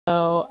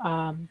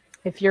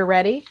If you're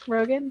ready,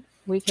 Rogan,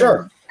 we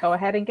can go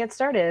ahead and get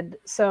started.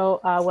 So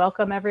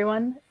welcome,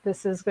 everyone.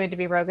 This is going to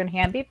be Rogan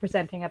Hamby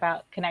presenting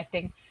about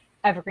connecting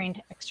Evergreen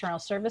to external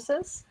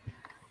services.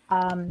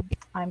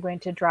 I'm going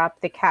to drop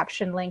the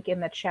caption link in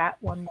the chat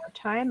one more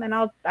time, and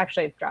I'll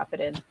actually drop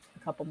it in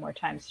a couple more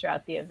times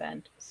throughout the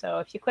event. So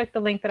if you click the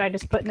link that I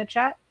just put in the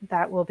chat,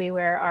 that will be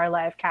where our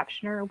live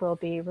captioner will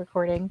be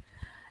recording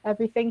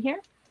everything here.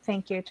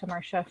 Thank you to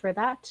Marcia for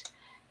that.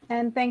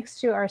 And thanks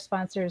to our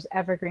sponsors,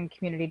 Evergreen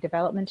Community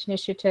Development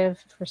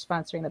Initiative for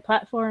sponsoring the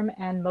platform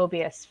and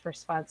Mobius for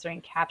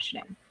sponsoring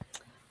captioning.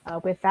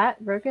 With that,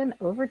 Rogan,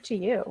 over to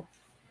you.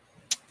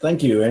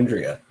 Thank you,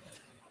 Andrea.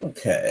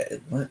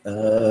 Okay, let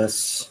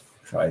us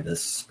try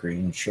this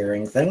screen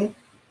sharing thing.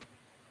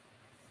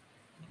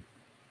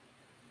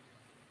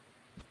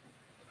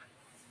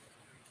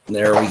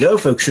 There we go.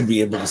 Folks should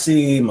be able to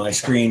see my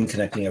screen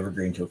connecting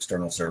Evergreen to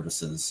external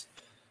services.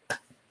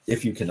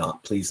 If you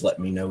cannot, please let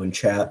me know in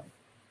chat.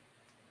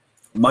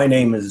 My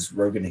name is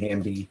Rogan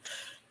Hamby.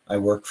 I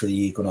work for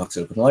the Equinox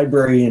Open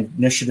Library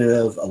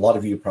Initiative. A lot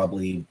of you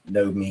probably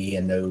know me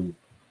and know.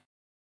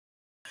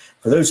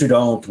 For those who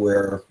don't,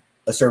 we're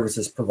a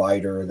services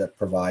provider that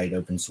provide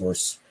open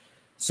source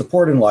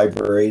support in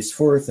libraries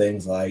for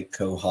things like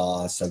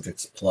Koha,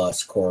 Subjects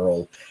Plus,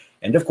 Coral,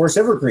 and of course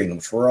Evergreen,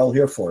 which we're all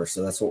here for.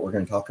 So that's what we're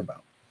going to talk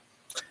about.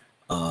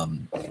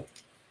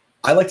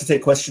 I like to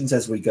take questions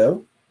as we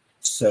go.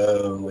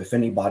 So if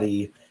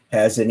anybody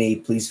has any,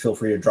 please feel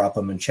free to drop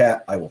them in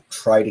chat. I will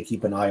try to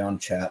keep an eye on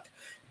chat,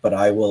 but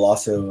I will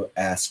also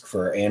ask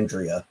for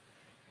Andrea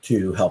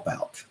to help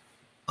out.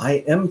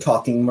 I am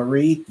talking,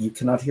 Marie. You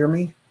cannot hear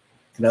me?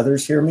 Can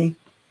others hear me?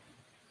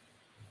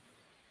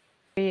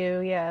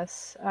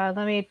 Yes.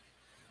 Let me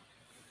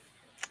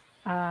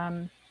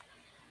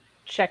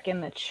check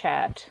in the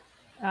chat.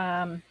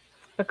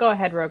 But go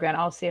ahead, Rogan.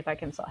 I'll see if I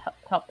can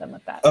help them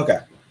with that. Okay.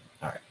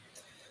 All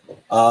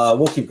right.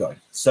 We'll keep going.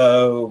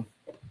 So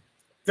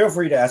feel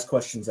free to ask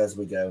questions as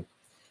we go.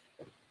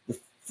 The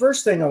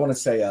first thing I want to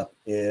say up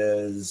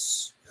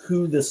is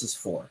who this is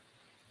for.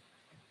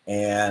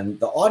 And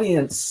the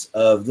audience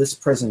of this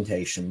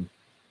presentation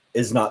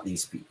is not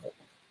these people.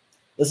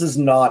 This is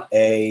not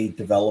a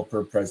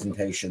developer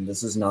presentation.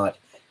 This is not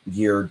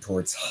geared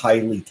towards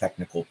highly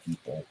technical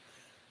people,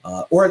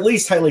 or at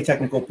least highly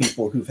technical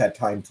people who've had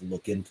time to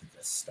look into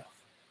this stuff.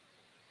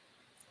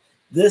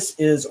 This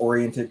is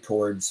oriented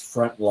towards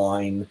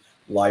frontline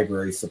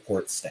library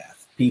support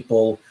staff,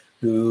 people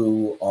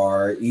who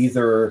are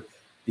either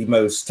the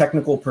most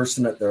technical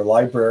person at their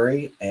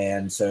library,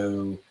 and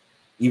so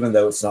even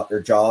though it's not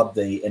their job,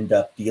 they end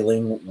up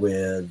dealing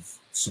with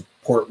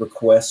support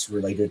requests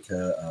related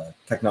to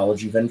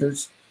technology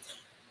vendors,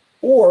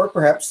 or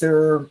perhaps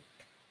they're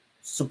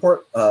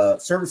support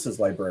services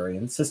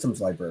librarians, systems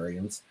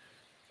librarians,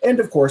 and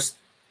of course,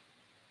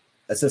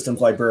 a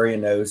systems librarian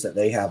knows that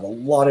they have a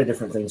lot of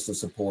different things to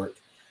support,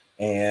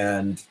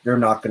 and they're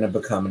not going to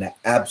become an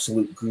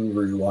absolute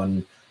guru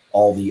on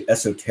all the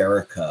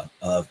esoterica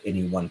of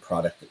any one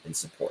product that they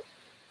support.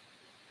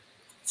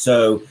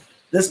 So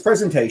this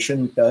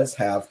presentation does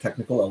have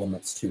technical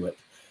elements to it,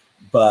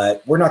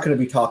 but we're not going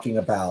to be talking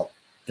about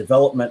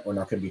development. We're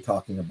not going to be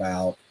talking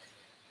about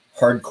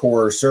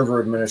hardcore server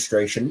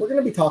administration. We're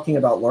going to be talking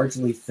about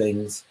largely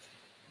things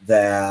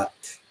that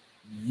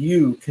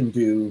you can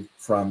do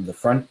from the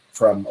front,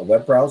 from a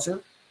web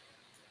browser,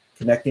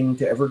 connecting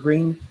to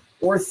Evergreen,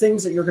 or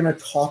things that you're going to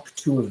talk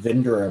to a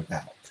vendor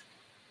about.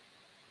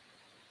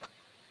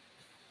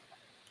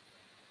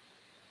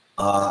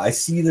 I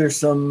see there's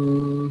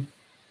some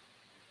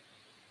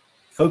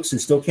folks who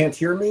still can't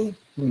hear me.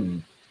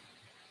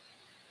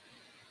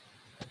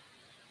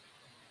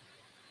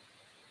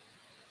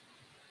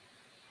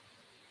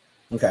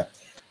 Okay,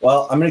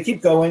 well, I'm going to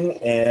keep going,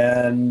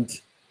 and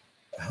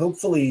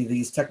hopefully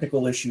these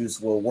technical issues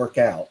will work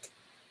out.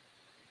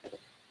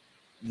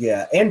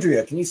 Yeah,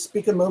 Andrea, can you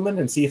speak a moment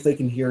and see if they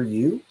can hear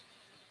you?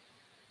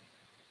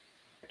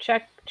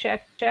 Check.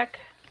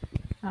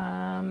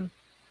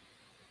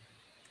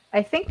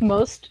 I think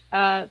most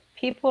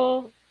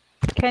people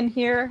can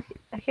hear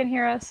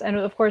us, and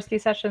of course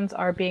these sessions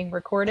are being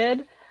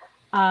recorded.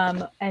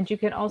 And you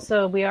can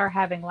also, we are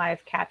having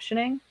live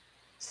captioning.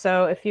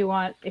 So if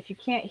you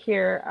can't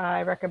hear,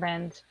 I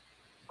recommend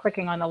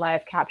clicking on the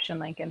live caption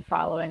link and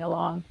following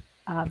along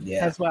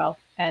as well.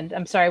 And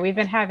I'm sorry, we've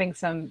been having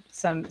some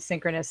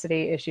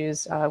synchronicity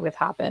issues with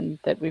Hopin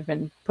that we've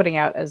been putting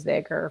out as they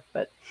occur,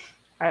 but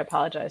I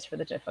apologize for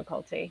the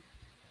difficulty.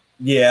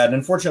 Yeah, and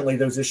unfortunately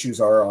those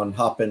issues are on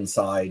Hopin's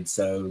side,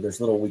 so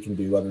there's little we can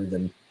do other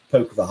than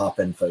poke the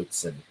Hopin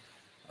folks and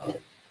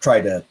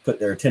try to put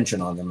their attention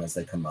on them as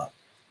they come up.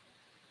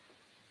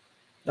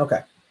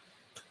 Okay.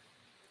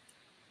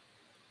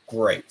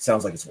 Great.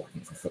 Sounds like it's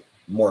working for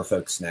more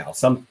folks now.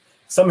 Some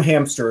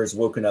hamster has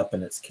woken up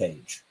in its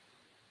cage.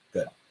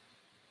 Good.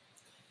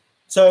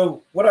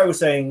 So what I was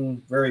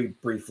saying very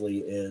briefly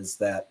is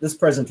that this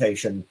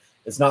presentation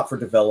is not for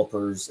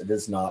developers. It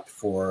is not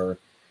for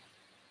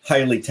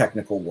highly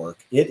technical work.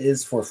 It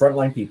is for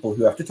frontline people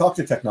who have to talk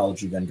to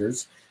technology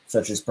vendors.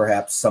 such as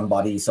perhaps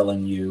somebody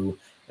selling you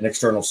an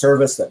external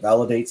service that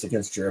validates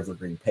against your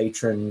Evergreen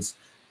patrons,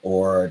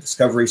 or a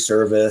discovery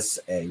service,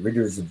 a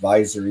reader's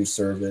advisory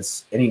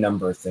service, any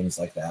number of things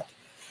like that.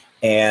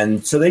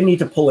 And so they need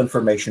to pull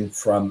information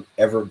from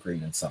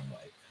Evergreen in some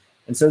way.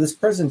 And so this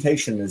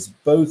presentation is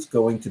both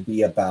going to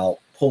be about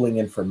pulling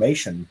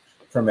information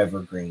from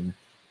Evergreen,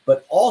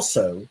 but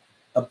also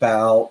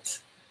about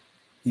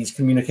these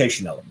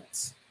communication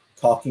elements,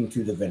 talking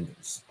to the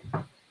vendors.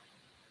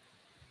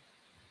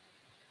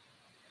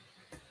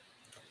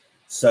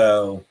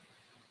 So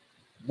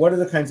what are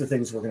the kinds of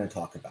things we're going to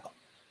talk about?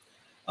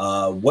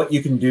 What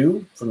you can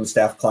do from the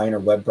staff client or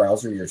web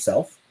browser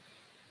yourself,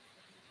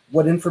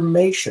 what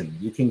information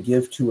you can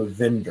give to a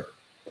vendor,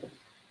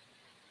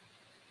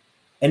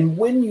 and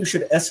when you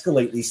should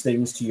escalate these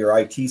things to your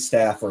IT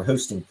staff or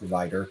hosting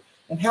provider,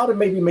 and how to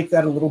maybe make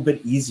that a little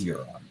bit easier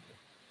on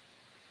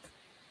you.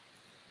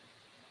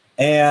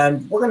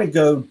 And we're going to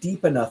go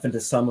deep enough into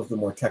some of the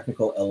more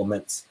technical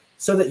elements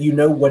so that you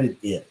know what it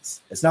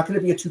is. It's not going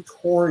to be a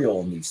tutorial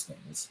on these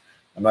things.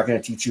 I'm not going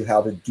to teach you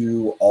how to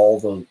do all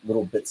the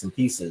little bits and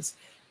pieces,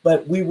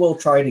 but we will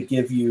try to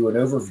give you an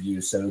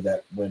overview so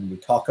that when we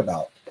talk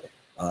about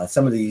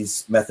some of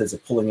these methods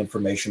of pulling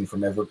information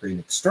from Evergreen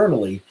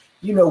externally,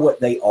 you know what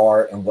they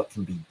are and what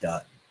can be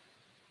done.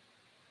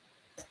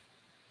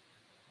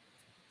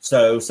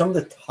 So some of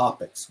the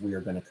topics we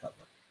are going to cover.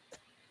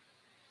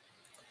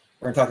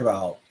 We're going to talk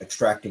about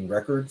extracting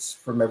records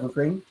from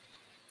Evergreen.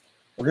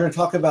 We're going to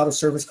talk about a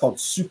service called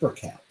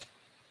SuperCat,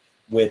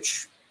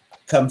 which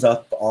comes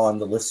up on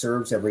the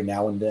listservs every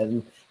now and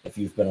then if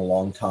you've been a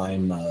long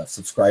time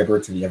subscriber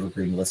to the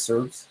Evergreen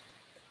listservs.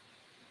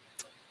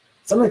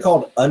 Something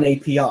called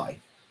UnAPI,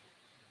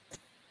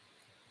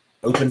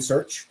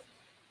 OpenSearch.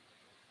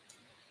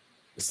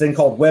 This thing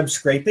called web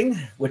scraping,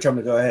 which I'm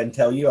going to go ahead and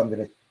tell you,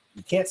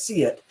 you can't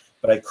see it,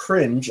 but I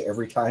cringe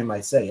every time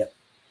I say it.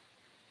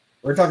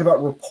 We're going to talk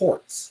about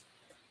reports,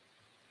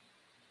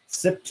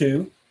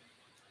 SIP2,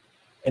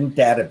 and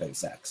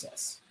database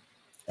access.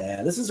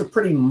 And this is a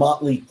pretty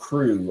motley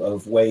crew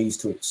of ways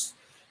to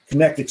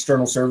connect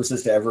external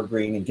services to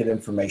Evergreen and get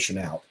information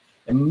out.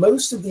 In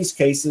most of these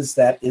cases,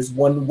 that is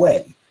one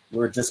way.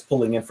 We're just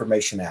pulling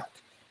information out.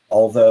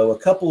 Although a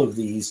couple of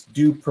these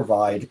do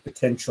provide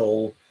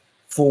potential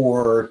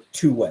for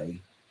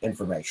two-way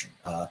information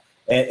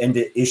and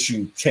to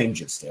issue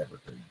changes to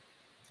Evergreen.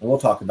 And we'll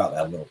talk about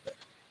that a little bit.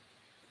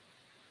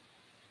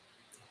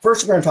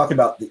 First, we're going to talk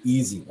about the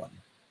easy one,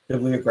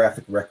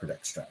 bibliographic record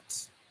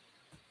extracts.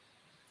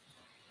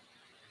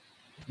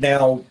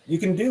 Now, you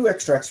can do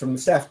extracts from the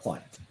staff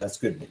client. That's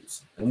good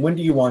news. And when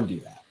do you want to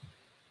do that?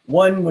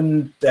 One,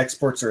 when the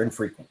exports are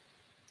infrequent.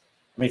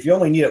 I mean, if you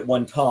only need it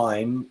one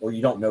time or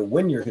you don't know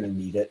when you're going to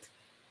need it,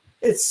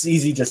 it's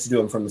easy just to do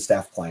them from the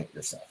staff client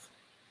yourself.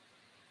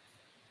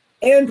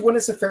 And when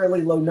it's a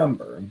fairly low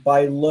number, and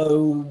by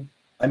low,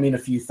 I mean a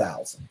few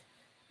thousand.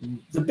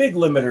 The big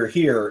limiter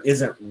here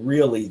isn't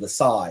really the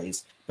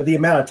size, but the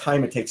amount of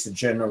time it takes to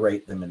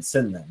generate them and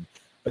send them.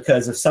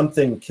 Because if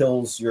something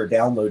kills your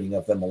downloading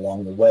of them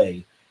along the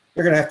way,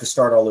 you're going to have to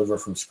start all over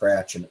from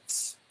scratch, and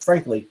it's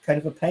frankly kind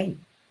of a pain.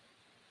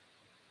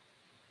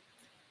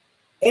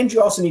 And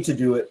you also need to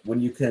do it when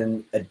you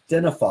can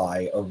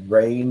identify a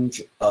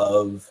range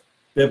of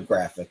bib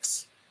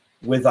graphics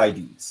with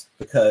IDs,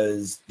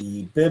 because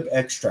the bib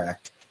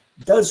extract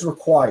does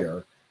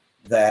require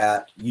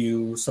that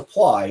you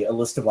supply a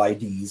list of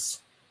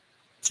IDs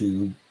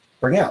to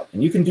bring out.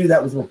 And you can do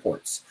that with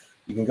reports.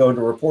 You can go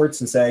into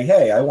reports and say,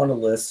 hey, I want a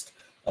list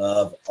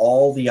of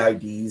all the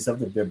IDs of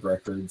the bib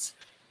records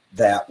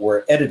that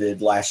were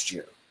edited last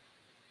year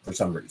for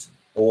some reason,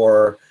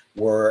 or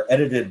were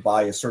edited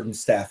by a certain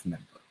staff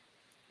member.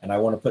 And I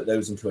want to put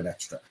those into an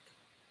extract.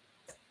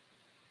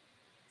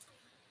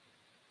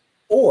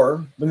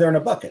 Or when they're in a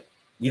bucket,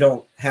 you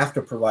don't have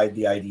to provide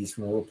the IDs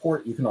from a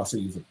report. You can also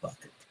use a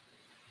bucket.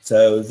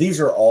 So these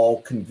are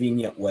all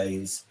convenient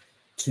ways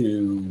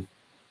to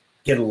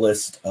get a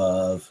list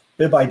of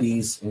bib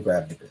IDs and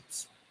grab the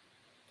bibs.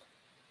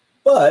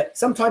 But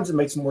sometimes it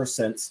makes more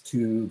sense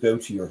to go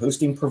to your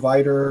hosting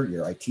provider,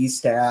 your IT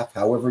staff,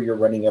 however you're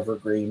running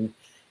Evergreen,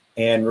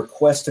 and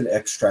request an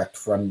extract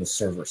from the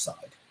server side.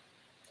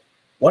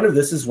 One of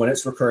this is when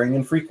it's recurring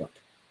and frequent.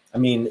 I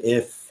mean,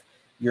 if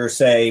you're,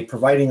 say,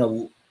 providing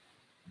new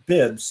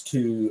bibs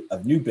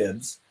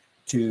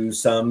to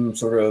some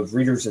sort of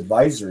reader's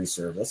advisory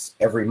service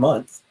every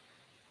month,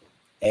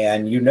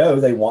 and you know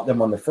they want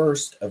them on the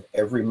first of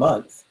every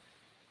month,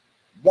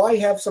 why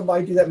have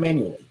somebody do that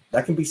manually?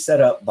 That can be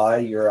set up by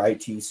your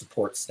IT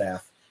support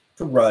staff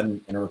to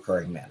run in a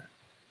recurring manner.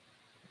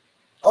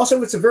 Also,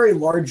 if it's a very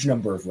large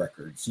number of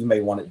records, you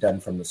may want it done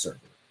from the server.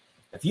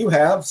 If you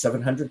have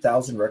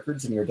 700,000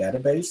 records in your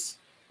database,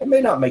 it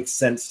may not make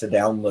sense to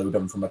download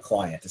them from a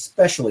client,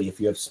 especially if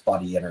you have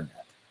spotty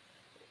internet.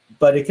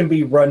 But it can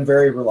be run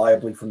very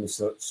reliably from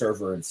the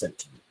server and sent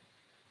to you.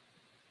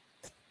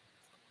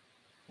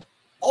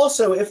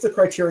 Also, if the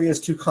criteria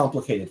is too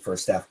complicated for a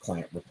staff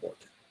client report,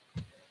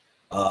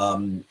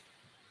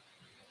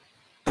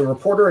 The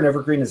reporter in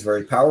Evergreen is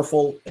very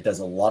powerful. It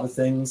does a lot of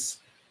things,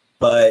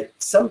 but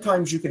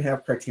sometimes you can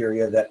have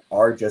criteria that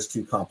are just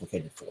too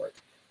complicated for it.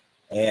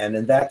 And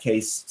in that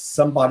case,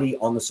 somebody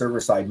on the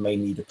server side may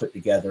need to put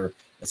together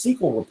a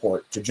SQL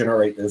report to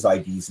generate those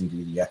IDs and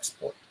do the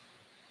export.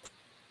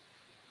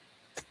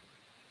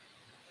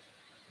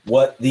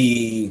 What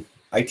the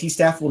IT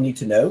staff will need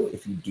to know,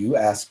 if you do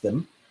ask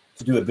them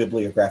to do a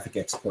bibliographic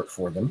export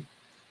for them,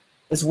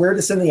 is where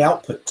to send the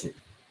output to.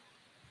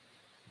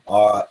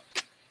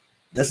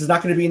 This is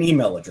not going to be an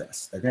email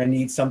address. They're going to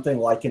need something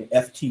like an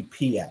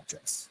FTP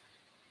address,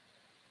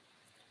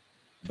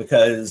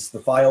 because the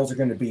files are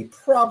going to be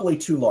probably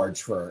too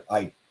large for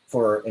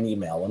an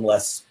email,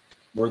 unless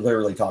we're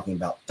literally talking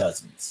about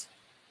dozens.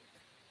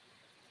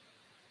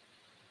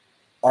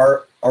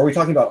 Are we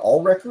talking about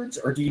all records,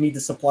 or do you need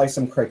to supply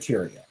some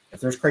criteria?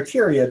 If there's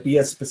criteria, be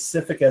as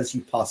specific as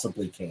you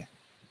possibly can.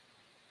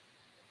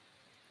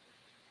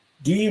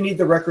 Do you need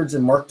the records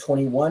in Mark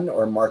 21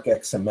 or Mark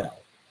XML?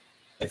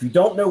 If you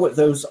don't know what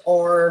those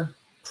are,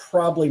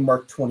 probably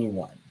Mark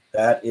 21.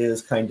 That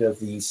is kind of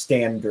the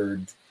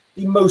standard,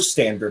 the most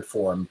standard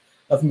form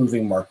of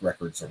moving Mark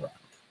records around.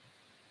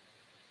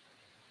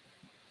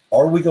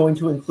 Are we going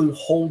to include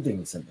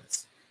holdings in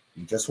this?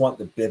 You just want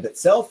the bib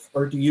itself,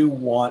 or do you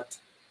want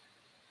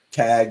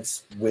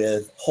tags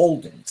with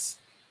holdings?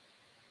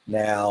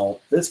 Now,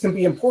 this can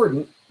be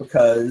important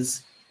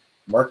because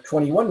Mark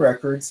 21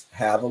 records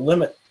have a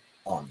limit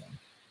on them.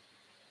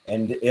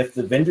 And if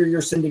the vendor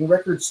you're sending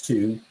records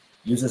to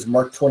uses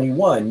Mark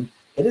 21,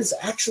 it is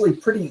actually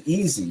pretty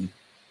easy,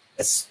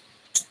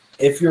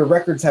 if your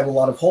records have a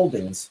lot of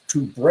holdings,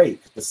 to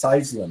break the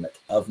size limit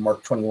of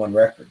Mark 21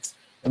 records,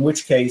 in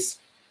which case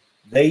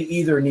they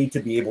either need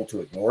to be able to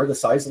ignore the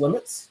size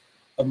limits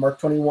of Mark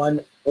 21,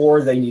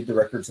 or they need the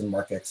records in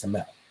Mark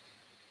XML.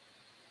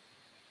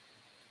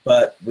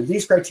 But with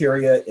these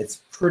criteria,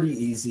 it's pretty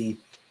easy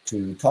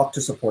to talk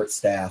to support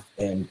staff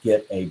and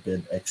get a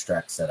bib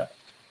extract set up.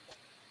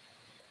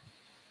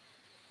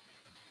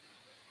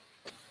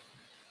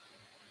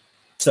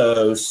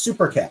 So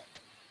SuperCat.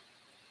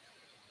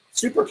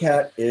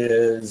 SuperCat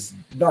is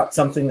not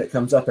something that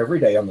comes up every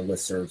day on the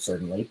listserv,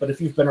 certainly, but if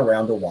you've been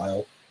around a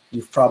while,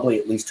 you've probably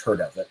at least heard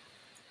of it.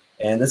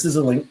 And this is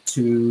a link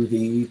to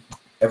the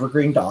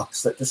Evergreen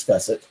docs that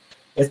discuss it.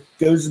 It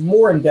goes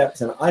more in depth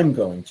than I'm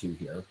going to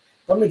here.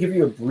 I'm going to give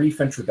you a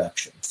brief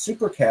introduction.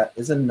 SuperCat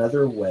is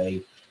another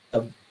way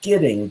of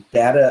getting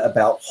data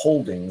about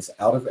holdings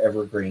out of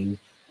Evergreen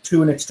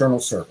to an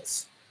external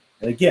service.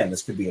 And again,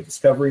 this could be a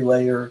discovery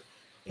layer.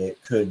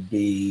 It could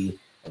be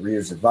a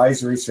reader's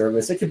advisory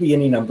service. It could be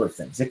any number of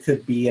things. It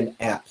could be an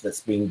app that's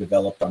being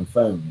developed on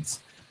phones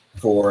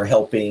for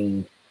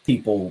helping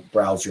people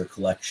browse your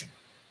collection.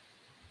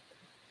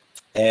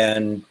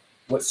 And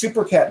what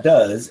SuperCat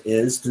does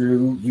is,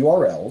 through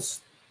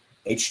URLs,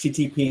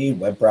 HTTP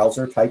web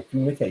browser type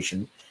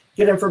communication,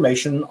 get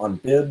information on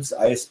bibs,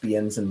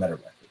 ISBNs, and meta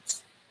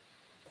records.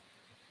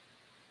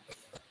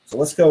 So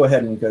let's go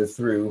ahead and go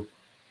through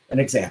an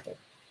example.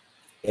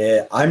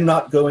 I'm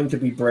not going to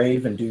be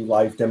brave and do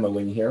live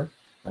demoing here.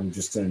 I'm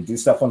just going to do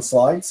stuff on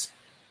slides,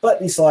 but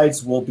these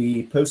slides will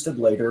be posted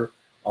later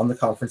on the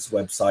conference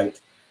website.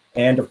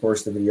 And of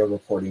course, the video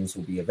recordings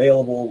will be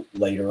available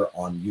later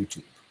on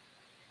YouTube.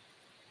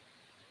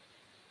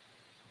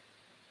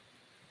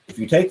 If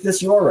you take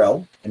this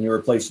URL and you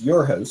replace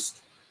your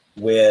host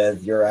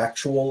with your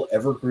actual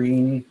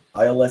Evergreen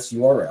ILS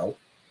URL,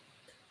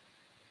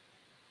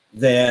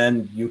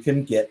 then you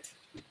can get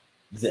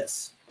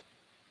this.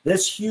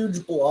 This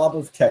huge blob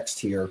of text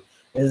here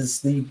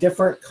is the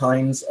different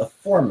kinds of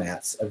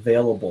formats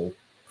available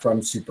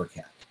from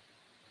SuperCat.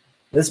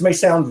 This may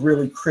sound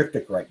really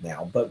cryptic right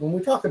now, but when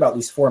we talk about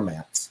these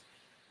formats,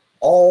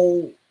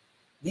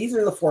 these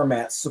are the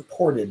formats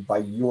supported by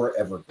your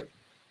Evergreen.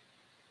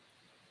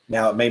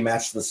 Now, it may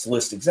match this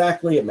list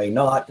exactly, it may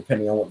not,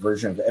 depending on what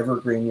version of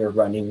Evergreen you're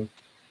running,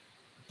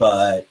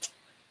 but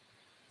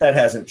that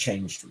hasn't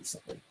changed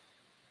recently.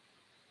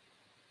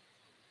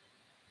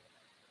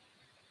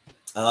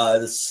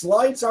 The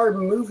slides are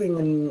moving,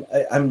 and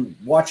I'm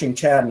watching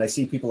chat, and I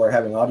see people are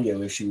having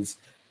audio issues.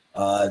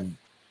 Are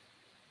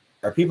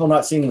people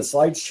not seeing the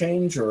slides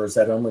change, or is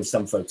that only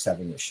some folks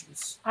having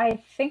issues?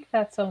 I think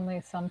that's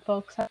only some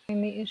folks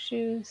having the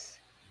issues.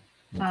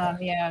 Okay.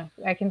 Yeah,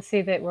 I can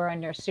see that we're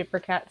on your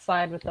SuperCat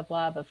slide with the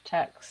blob of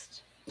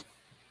text.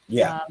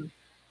 Yeah.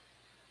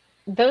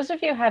 Those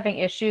of you having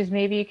issues,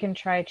 maybe you can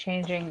try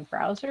changing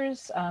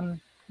browsers.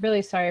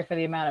 Really sorry for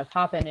the amount of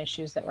hop-in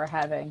issues that we're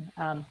having.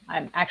 I'm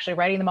actually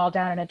writing them all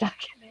down in a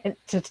document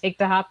to take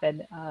to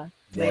hop-in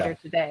later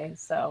today.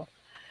 So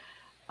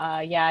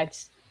yeah, I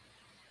just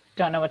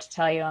don't know what to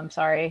tell you. I'm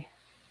sorry.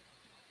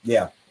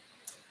 Yeah.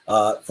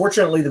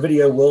 Fortunately, the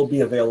video will be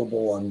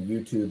available on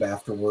YouTube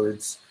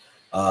afterwards.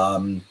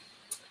 For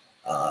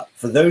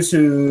those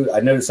who, I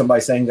noticed somebody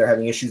saying they're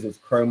having issues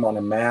with Chrome on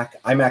a Mac.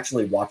 I'm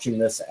actually watching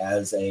this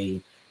as a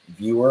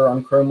viewer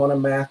on Chrome on a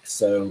Mac,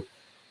 so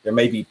there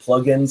may be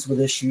plugins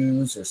with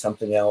issues or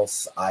something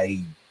else.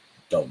 I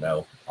don't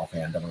know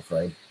offhand, I'm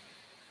afraid.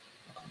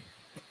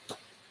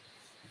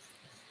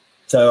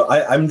 So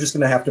I'm just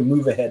going to have to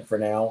move ahead for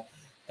now,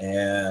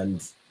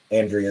 and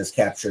Andrea is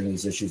capturing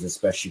these issues as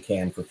best she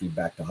can for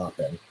feedback to hop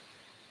in.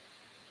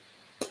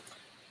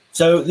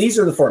 So these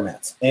are the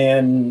formats,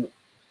 and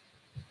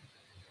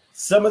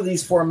some of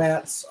these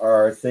formats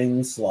are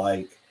things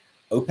like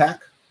OPAC,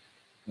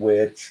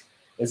 which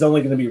is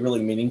only going to be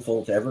really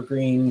meaningful to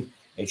Evergreen,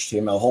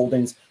 HTML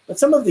holdings. But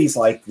some of these,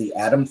 like the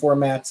Atom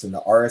formats and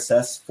the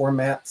RSS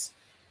formats,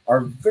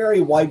 are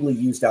very widely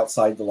used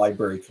outside the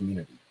library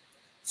community.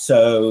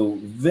 So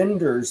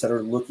vendors that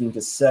are looking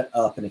to set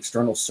up an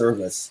external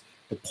service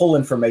to pull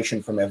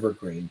information from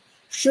Evergreen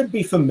should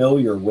be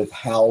familiar with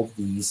how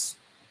these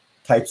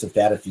types of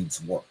data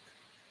feeds work.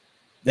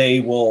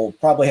 They will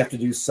probably have to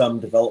do some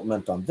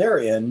development on their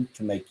end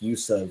to make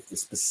use of the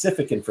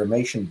specific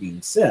information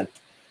being sent,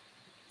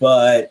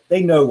 but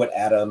they know what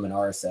Atom and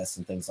RSS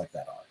and things like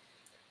that are.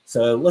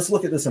 So let's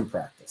look at this in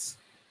practice.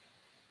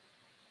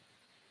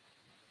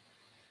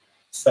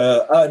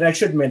 So, and I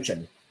should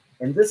mention,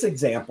 in this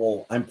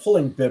example, I'm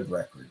pulling bib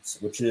records,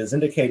 which is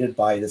indicated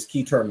by this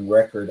key term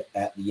record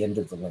at the end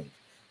of the link.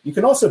 You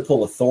can also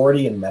pull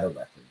authority and meta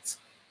records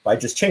by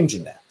just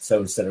changing that. So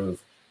instead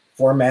of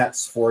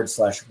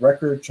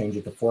formats/record, change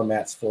it to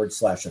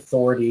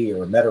formats/authority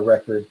or meta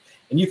record,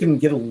 and you can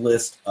get a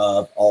list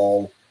of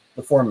all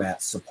the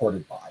formats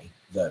supported by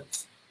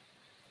those.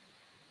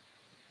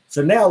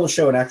 So now let's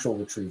show an actual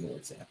retrieval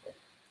example.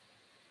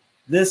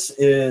 This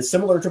is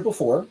similar to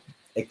before,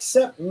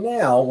 except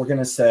now we're going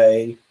to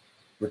say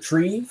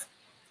retrieve.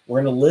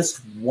 We're going to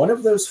list one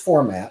of those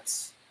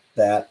formats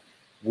that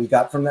we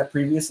got from that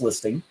previous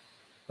listing.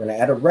 We're going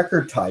to add a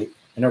record type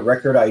and a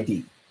record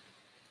ID.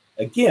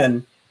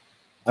 Again,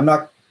 I'm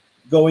not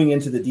going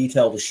into the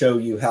detail to show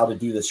you how to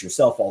do this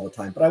yourself all the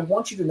time, but I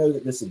want you to know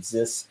that this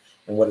exists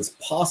and what is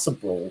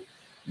possible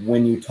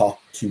when you talk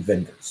to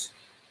vendors.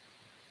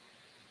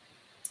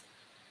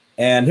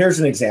 And here's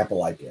an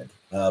example I did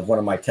of one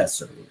of my test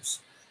servers.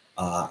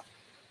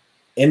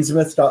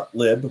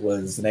 Nsmith.lib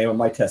was the name of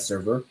my test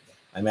server.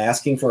 I'm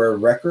asking for a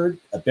record,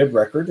 a bib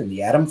record in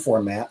the Atom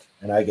format,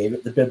 and I gave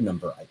it the bib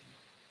number ID.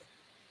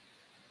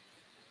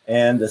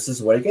 And this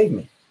is what it gave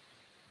me.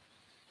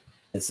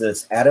 It's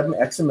this Atom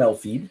XML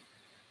feed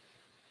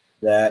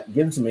that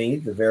gives me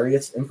the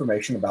various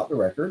information about the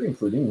record,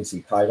 including, you can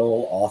see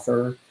title,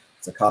 author,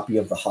 it's a copy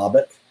of The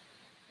Hobbit,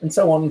 and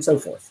so on and so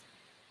forth.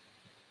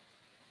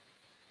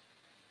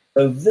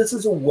 So this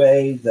is a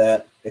way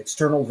that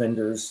external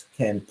vendors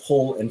can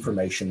pull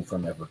information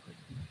from Evergreen.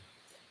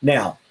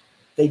 Now,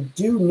 they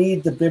do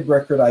need the bib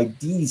record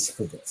IDs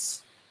for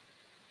this.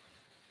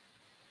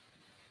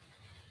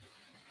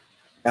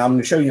 Now I'm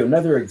going to show you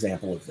another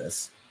example of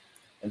this.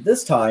 And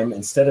this time,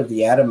 instead of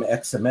the Atom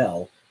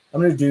XML,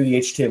 I'm going to do the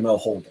HTML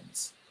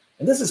holdings.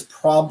 And this is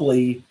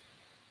probably,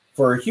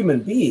 for a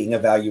human being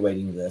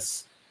evaluating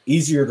this,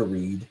 easier to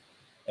read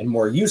and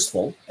more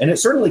useful. And it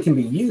certainly can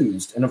be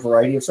used in a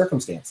variety of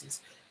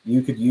circumstances.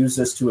 You could use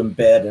this to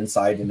embed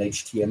inside an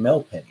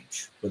HTML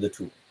page with a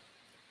tool.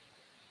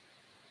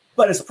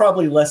 But it's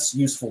probably less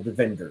useful to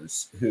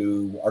vendors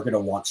who are going to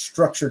want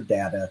structured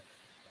data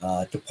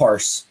to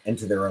parse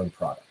into their own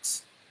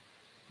products.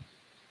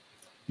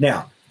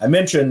 Now, I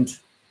mentioned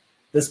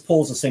this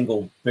pulls a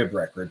single bib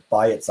record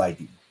by its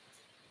ID.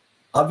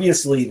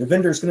 Obviously, the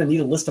vendor is going to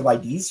need a list of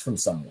IDs from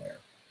somewhere.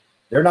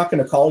 They're not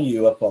going to call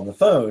you up on the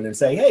phone and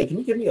say, hey, can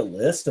you give me a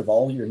list of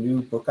all your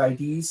new book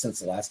IDs since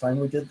the last time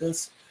we did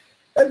this?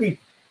 That'd be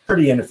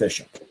pretty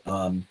inefficient.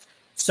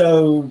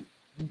 So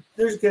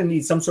there's going to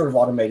need some sort of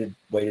automated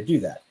way to do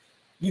that.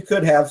 You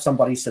could have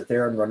somebody sit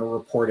there and run a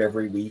report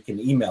every week and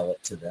email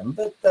it to them,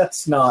 but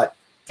that's not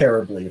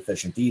terribly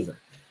efficient either.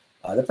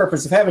 The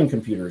purpose of having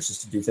computers is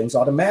to do things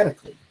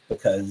automatically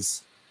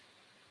because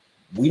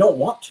we don't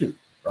want to,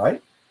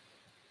 right?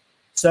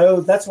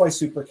 So that's why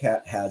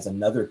SuperCat has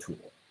another tool.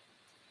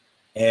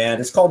 And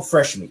it's called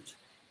FreshMeat.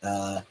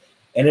 And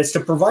it's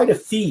to provide a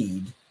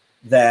feed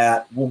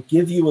that will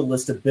give you a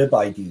list of bib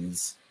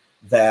IDs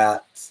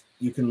that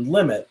you can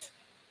limit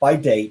by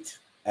date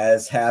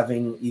as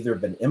having either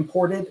been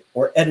imported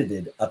or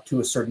edited up to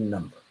a certain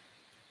number.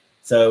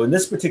 So in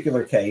this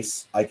particular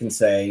case, I can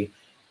say,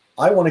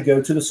 I want to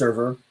go to the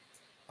server.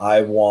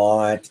 I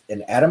want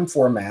an Atom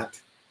format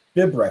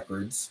bib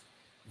records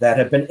that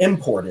have been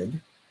imported,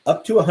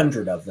 up to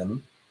 100 of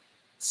them,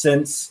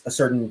 since a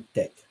certain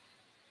date.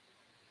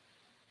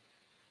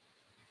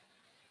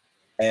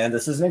 And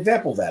this is an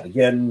example of that.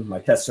 Again, my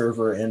test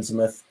server,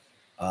 Nsmith,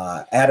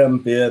 Atom,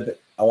 bib.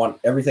 I want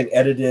everything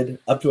edited,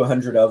 up to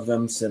 100 of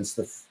them since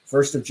the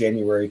 1st of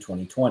January,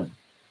 2020.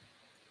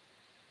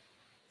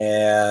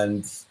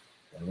 And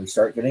then we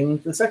start getting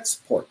this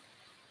export.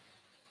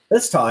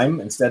 This time,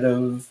 instead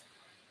of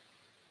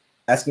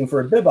asking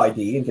for a bib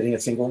ID and getting a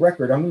single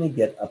record, I'm going to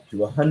get up to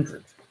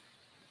 100.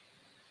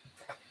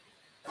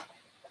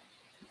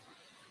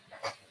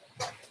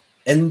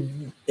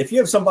 And if you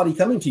have somebody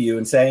coming to you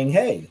and saying,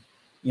 hey,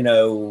 you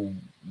know,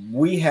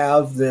 we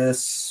have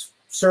this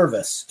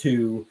service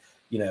to,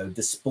 you know,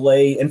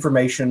 display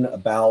information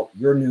about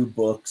your new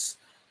books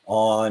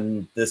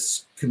on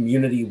this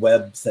community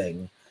web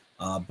thing.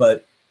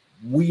 but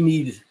we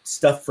need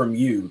stuff from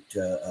you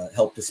to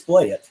help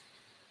display it.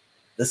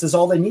 This is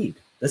all they need.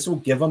 This will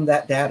give them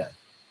that data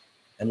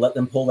and let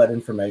them pull that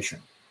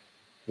information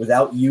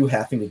without you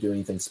having to do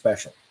anything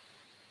special.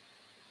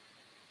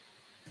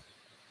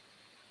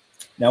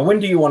 Now, when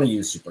do you want to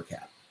use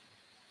SuperCat?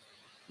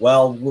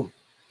 Well,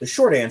 the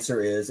short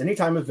answer is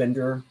anytime a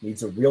vendor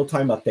needs a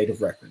real-time update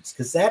of records,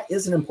 because that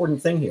is an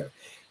important thing here.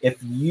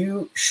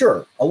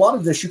 Sure, a lot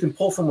of this you can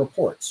pull from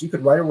reports. You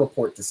could write a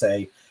report to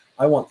say,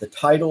 I want the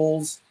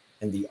titles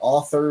and the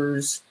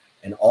authors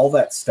and all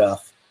that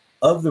stuff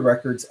of the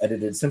records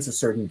edited since a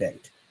certain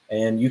date.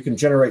 And you can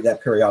generate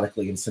that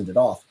periodically and send it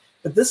off.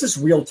 But this is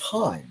real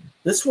time.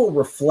 This will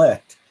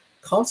reflect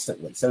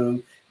constantly.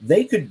 So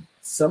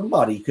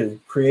somebody could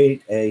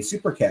create a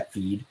SuperCat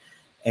feed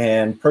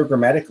and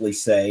programmatically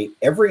say,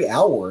 every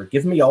hour,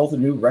 give me all the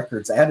new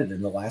records added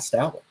in the last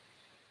hour.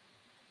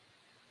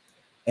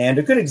 And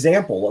a good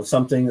example of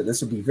something that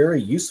this would be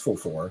very useful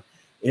for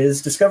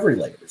is discovery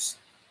layers.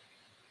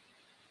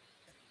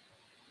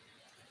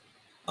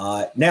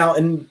 Now,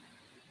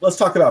 let's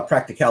talk about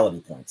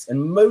practicality points.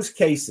 In most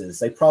cases,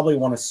 they probably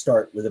want to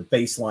start with a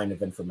baseline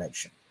of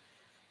information.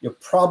 You're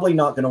probably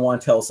not going to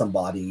want to tell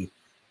somebody,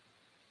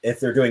 if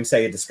they're doing,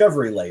 say, a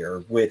discovery layer,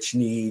 which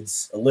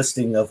needs a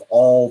listing of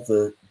all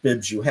the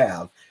bibs you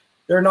have,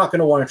 they're not going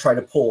to want to try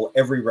to pull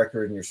every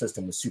record in your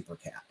system with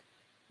SuperCat.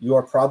 You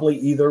are probably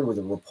either with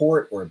a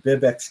report or a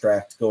bib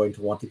extract going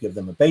to want to give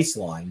them a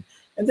baseline,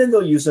 and then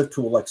they'll use a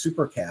tool like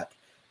SuperCat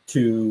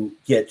to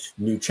get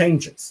new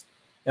changes.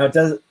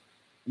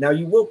 Now,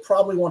 you will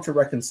probably want to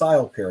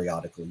reconcile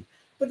periodically,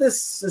 but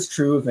this is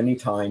true of any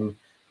time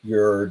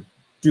you're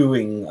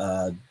doing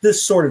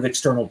this sort of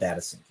external data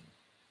syncing.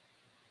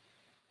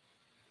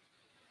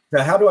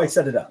 Now, how do I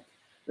set it up?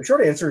 The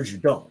short answer is you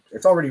don't.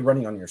 It's already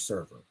running on your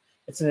server.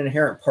 It's an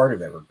inherent part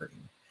of Evergreen.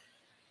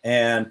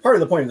 And part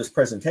of the point of this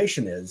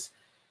presentation is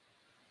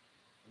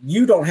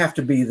you don't have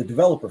to be the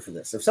developer for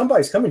this. If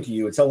somebody's coming to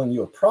you and selling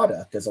you a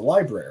product as a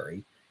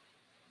library,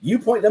 you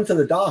point them to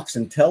the docs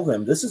and tell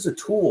them this is a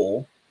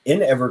tool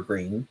in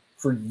Evergreen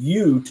for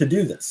you to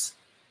do this.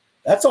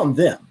 That's on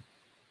them.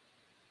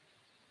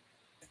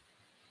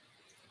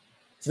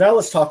 So now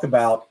let's talk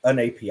about an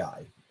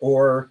API,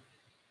 or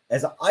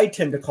as I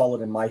tend to call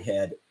it in my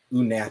head,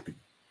 UNAPI,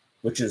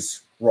 which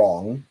is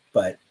wrong,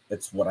 but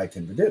it's what I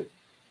tend to do.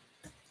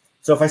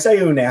 So if I say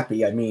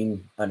UNAPI, I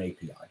mean an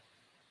API.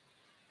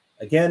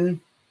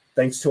 Again,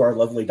 thanks to our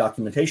lovely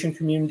documentation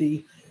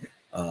community,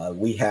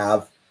 we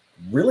have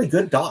really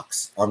good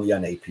docs on the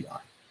UNAPI.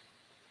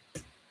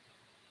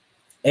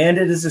 And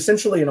it is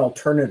essentially an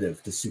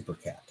alternative to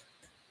SuperCat.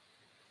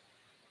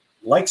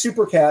 Like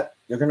SuperCat,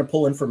 you're going to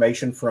pull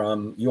information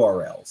from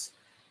URLs,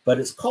 but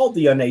it's called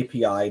the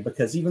UNAPI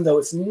because even though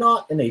it's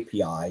not an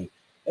API,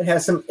 it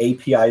has some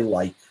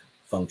API-like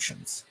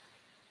functions.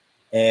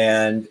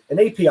 And an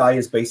API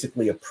is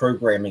basically a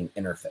programming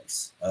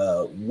interface,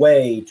 a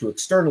way to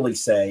externally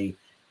say,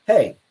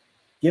 hey,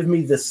 give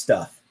me this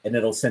stuff, and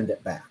it'll send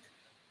it back.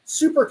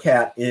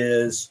 SuperCat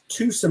is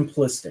too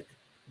simplistic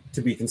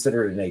to be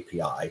considered an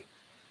API.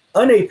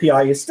 An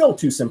API is still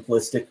too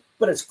simplistic,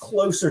 but it's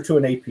closer to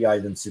an API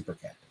than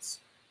SuperCat is.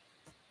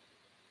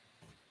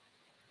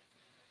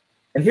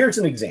 And here's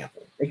an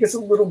example. It gets a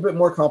little bit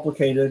more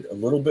complicated, a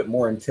little bit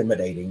more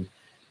intimidating.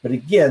 But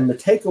again, the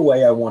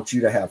takeaway I want you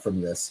to have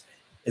from this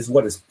is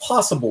what is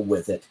possible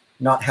with it,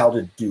 not how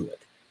to do it.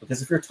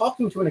 Because if you're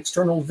talking to an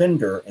external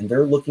vendor and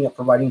they're looking at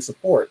providing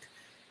support,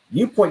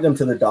 you point them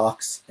to the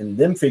docs and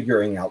them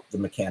figuring out the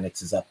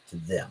mechanics is up to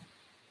them.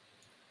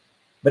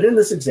 But in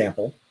this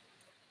example,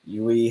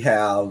 we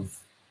have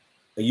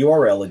a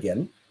URL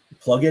again,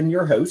 plug in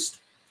your host,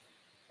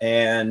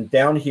 and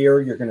down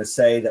here, you're going to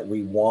say that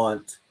we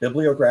want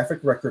bibliographic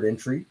record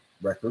entry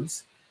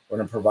records. We're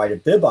going to provide a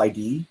bib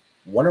ID,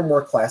 one or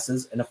more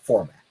classes, and a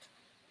format.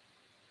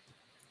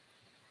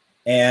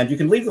 And you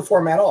can leave the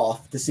format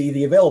off to see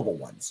the available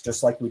ones,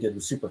 just like we did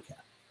with SuperCat.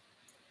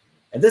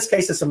 In this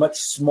case, it's a much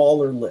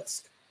smaller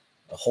list: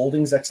 a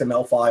holdings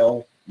XML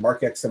file,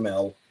 mark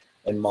XML,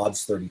 and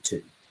mods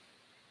 32.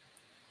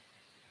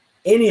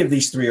 Any of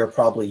these three are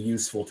probably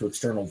useful to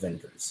external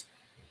vendors.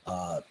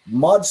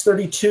 Mods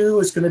 32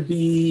 is going to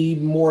be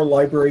more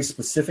library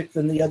specific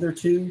than the other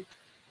two,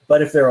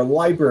 but if they're a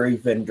library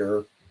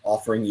vendor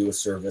offering you a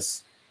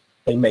service,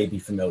 they may be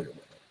familiar with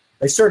it.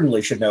 They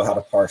certainly should know how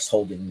to parse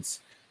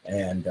holdings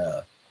and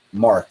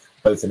mark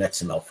both in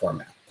XML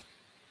format.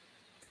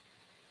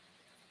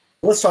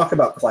 Let's talk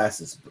about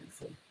classes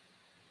briefly.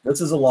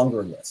 This is a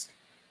longer list.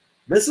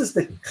 This is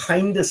the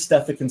kind of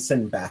stuff it can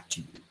send back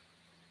to you.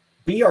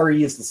 BRE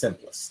is the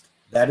simplest.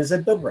 That is a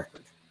bib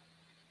record.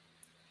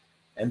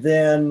 And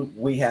then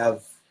we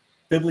have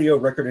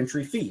Biblio record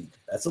entry feed.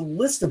 That's a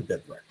list of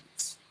bib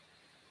records.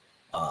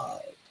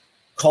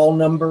 Call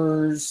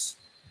numbers,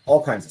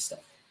 all kinds of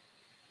stuff.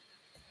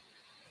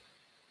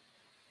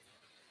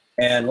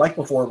 And like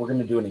before, we're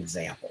going to do an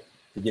example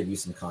to give you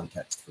some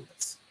context for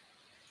this.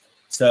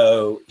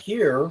 So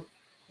here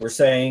we're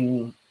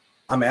saying,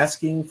 I'm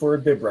asking for a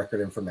bib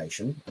record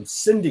information. I'm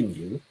sending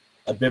you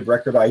a bib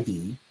record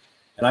ID,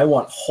 and I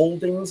want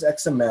holdings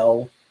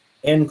XML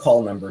and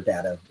call number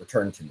data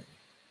returned to me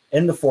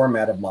in the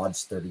format of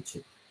mods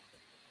 32.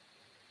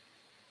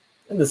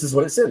 And this is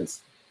what it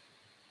sends.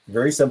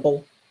 Very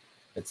simple.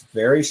 It's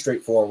very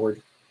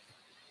straightforward.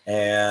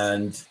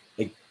 And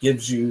it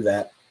gives you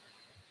that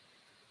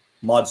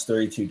mods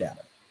 32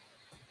 data.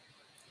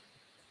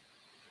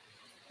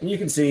 And you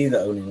can see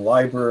the owning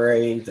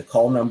library, the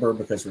call number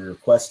because we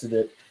requested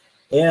it,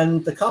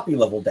 and the copy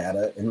level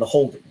data in the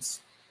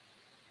holdings.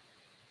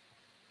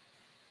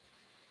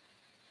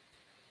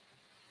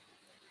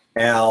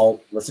 Now,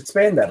 let's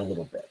expand that a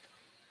little bit.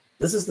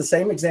 This is the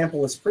same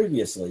example as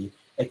previously,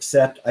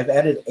 except I've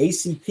added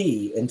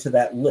ACP into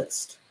that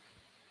list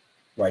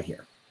right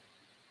here.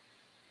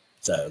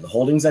 So the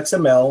holdings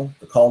XML,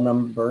 the call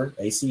number,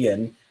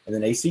 ACN, and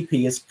then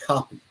ACP is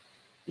copy,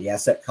 the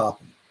asset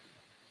copy.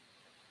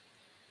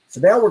 So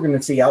now we're going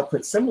to see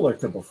output similar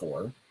to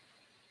before,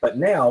 but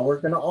now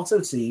we're going to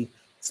also see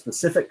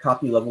specific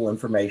copy level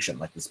information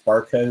like this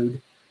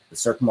barcode, the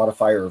circ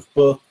modifier of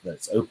book,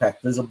 that's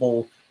opaque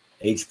visible,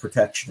 age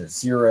protection is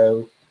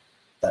 0,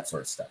 that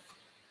sort of stuff.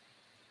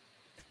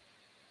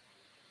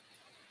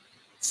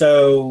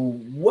 So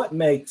what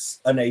makes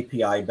an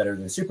API better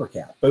than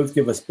SuperCat? Both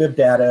give us bib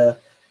data,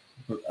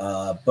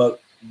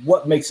 but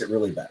what makes it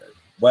really better?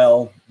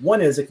 Well,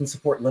 one is it can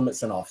support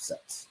limits and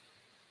offsets.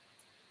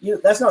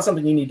 That's not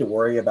something you need to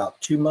worry about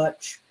too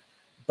much,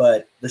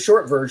 but the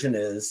short version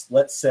is,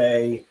 let's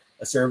say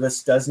a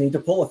service does need to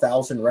pull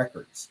 1,000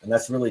 records, and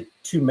that's really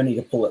too many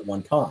to pull at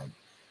one time.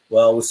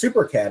 Well, with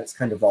SuperCat, it's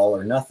kind of all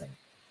or nothing.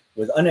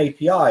 With an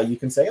API, you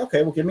can say,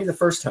 okay, well, give me the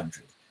first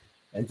 100,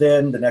 and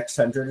then the next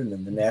 100, and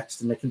then the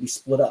next, and it can be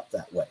split up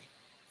that way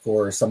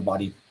for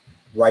somebody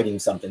writing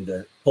something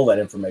to pull that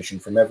information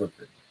from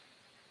Evergreen.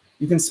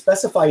 You can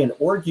specify an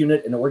org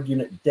unit and org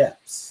unit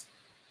depths.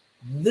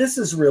 This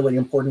is really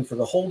important for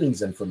the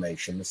holdings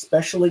information,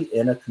 especially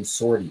in a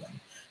consortium,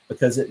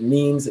 because it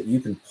means that you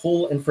can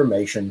pull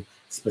information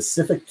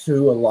specific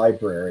to a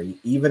library,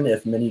 even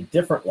if many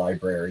different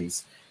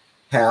libraries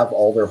have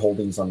all their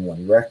holdings on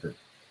one record.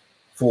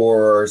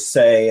 For,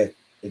 say,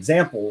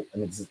 example,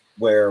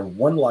 where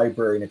one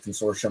library in a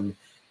consortium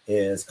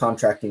is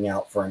contracting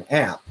out for an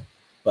app,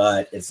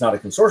 but it's not a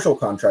consortial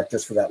contract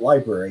just for that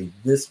library,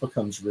 this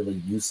becomes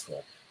really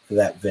useful for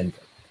that vendor.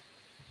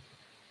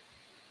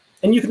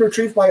 And you can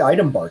retrieve by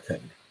item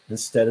barcode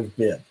instead of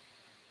bib,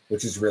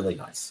 which is really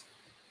nice.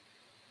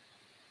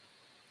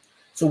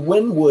 So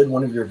when would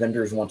one of your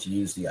vendors want to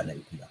use the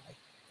API?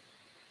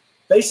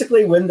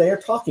 Basically, when they are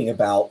talking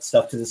about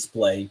stuff to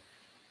display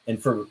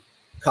and for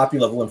copy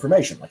level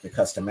information, like a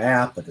custom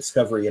app, a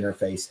discovery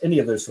interface, any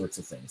of those sorts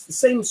of things. The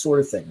same sort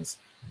of things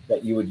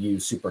that you would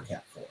use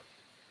SuperCat for.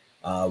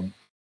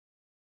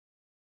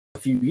 A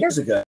few years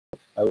ago,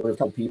 I would have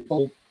told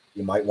people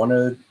you might want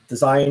to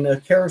design a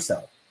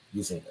carousel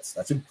using this.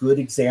 That's a good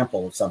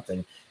example of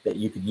something that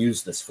you could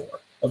use this for.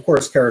 Of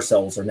course,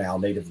 carousels are now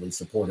natively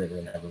supported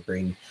in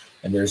Evergreen,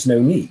 and there's no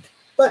need.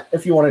 But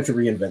if you wanted to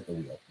reinvent the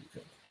wheel, you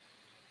could.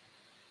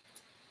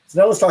 So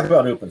now let's talk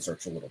about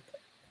OpenSearch a little bit.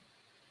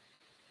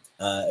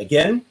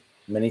 Again,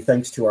 many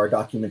thanks to our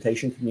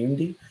documentation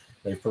community.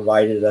 They've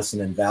provided us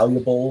an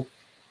invaluable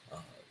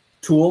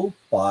tool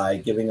by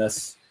giving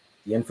us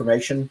the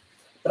information.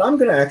 But I'm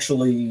going to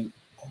actually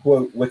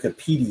quote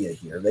Wikipedia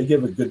here. They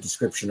give a good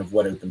description of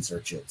what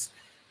OpenSearch is.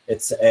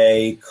 It's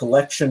a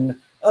collection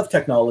of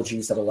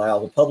technologies that allow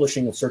the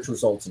publishing of search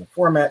results in a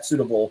format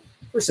suitable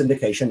for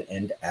syndication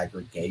and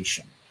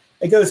aggregation.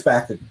 It goes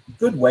back a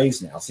good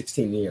ways now,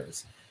 16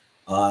 years.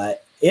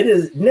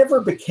 It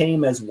never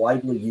became as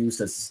widely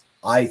used as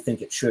I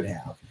think it should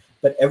have,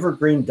 but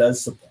Evergreen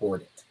does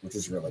support it, which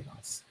is really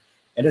nice.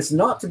 And it's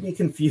not to be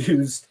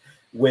confused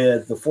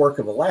with the fork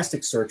of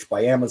Elasticsearch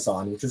by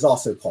Amazon, which is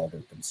also called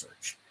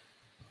OpenSearch.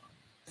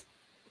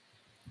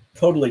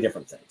 Totally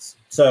different things.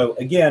 So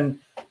again,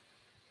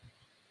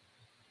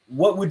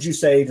 what would you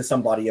say to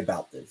somebody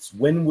about this?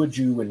 When would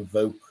you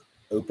invoke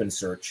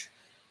OpenSearch?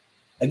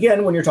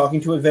 Again, when you're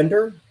talking to a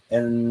vendor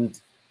and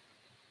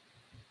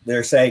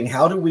they're saying,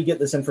 how do we get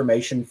this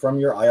information from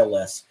your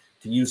ILS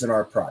to use in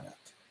our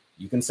product?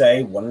 You can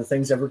say, one of the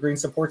things Evergreen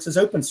supports is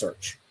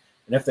OpenSearch.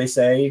 And if they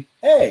say,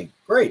 hey,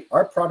 great,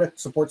 our product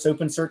supports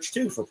OpenSearch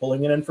too for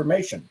pulling in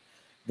information,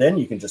 then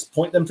you can just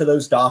point them to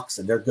those docs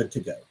and they're good to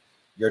go.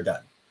 You're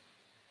done.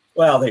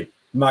 Well, they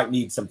might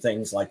need some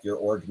things like your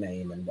org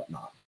name and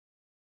whatnot.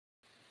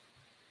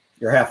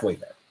 You're halfway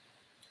there.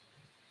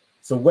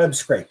 So web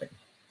scraping.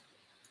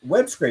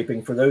 Web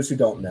scraping, for those who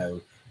don't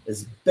know,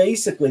 is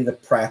basically the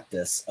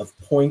practice of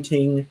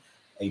pointing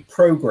a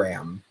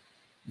program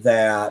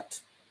that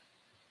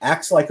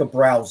acts like a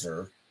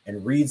browser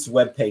and reads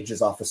web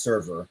pages off a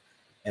server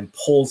and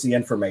pulls the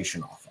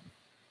information off them.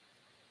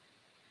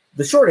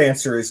 The short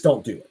answer is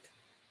don't do it.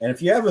 And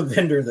if you have a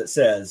vendor that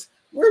says,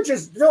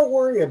 don't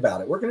worry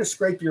about it, we're going to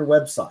scrape your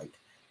website,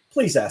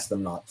 please ask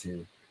them not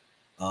to.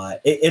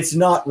 It's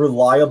not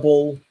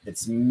reliable.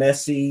 It's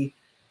messy.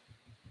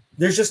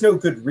 There's just no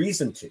good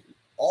reason to.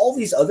 all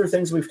these other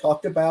things we've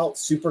talked about,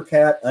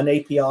 SuperCAT,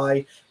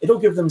 UnAPI, it'll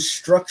give them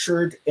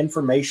structured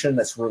information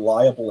that's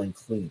reliable and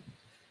clean.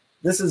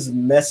 This is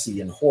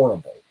messy and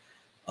horrible.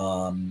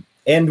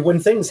 And when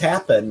things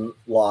happen,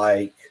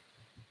 like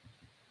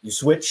you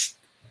switch,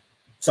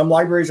 some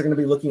libraries are going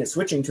to be looking at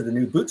switching to the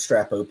new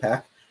Bootstrap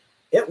OPAC,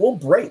 it will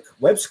break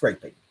web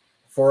scraping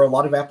for a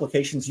lot of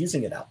applications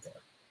using it out there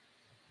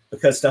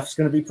because stuff's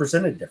going to be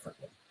presented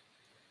differently.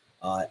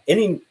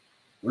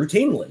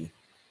 Routinely,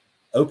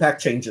 OPAC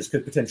changes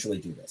could potentially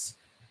do this.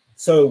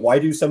 So why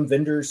do some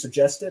vendors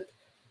suggest it?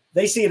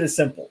 They see it as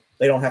simple.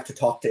 They don't have to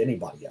talk to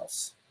anybody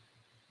else.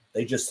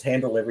 They just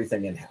handle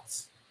everything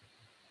in-house.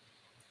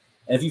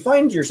 And if you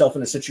find yourself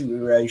in a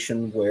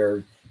situation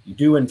where you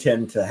do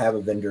intend to have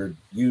a vendor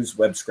use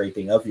web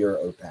scraping of your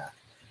OPAC,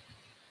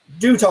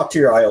 do talk to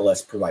your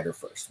ILS provider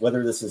first,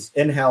 whether this is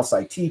in-house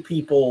IT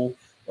people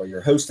or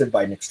you're hosted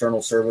by an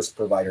external service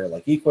provider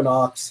like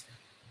Equinox.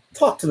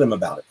 Talk to them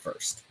about it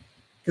first,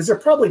 because they're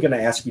probably going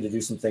to ask you to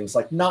do some things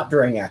like not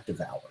during active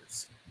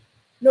hours.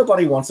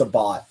 Nobody wants a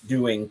bot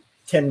doing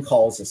 10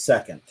 calls a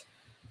second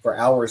for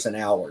hours and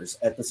hours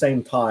at the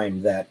same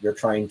time that you're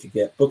trying to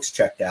get books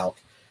checked out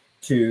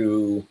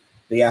to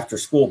the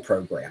after-school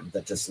program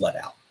that just let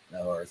out,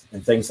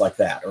 and things like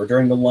that, or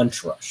during the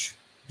lunch rush,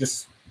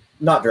 just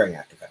not during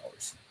active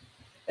hours.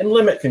 And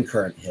limit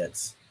concurrent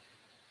hits.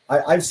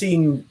 I've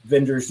seen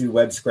vendors do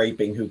web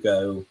scraping who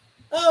go,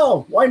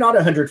 oh, why not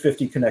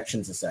 150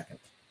 connections a second?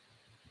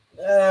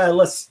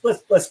 Let's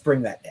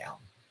bring that down.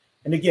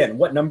 And again,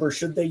 what number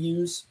should they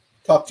use?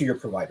 Talk to your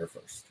provider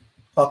first.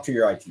 Talk to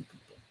your IT people.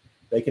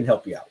 They can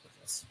help you out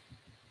with this.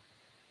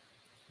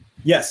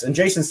 Yes, and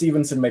Jason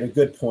Stevenson made a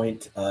good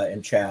point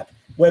in chat.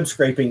 Web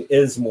scraping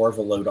is more of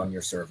a load on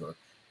your server.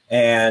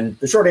 And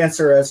the short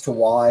answer as to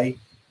why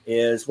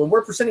is when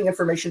we're presenting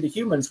information to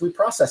humans, we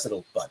process it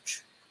a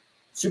bunch.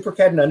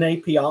 SuperCAD and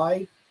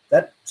UnAPI,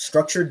 that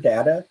structured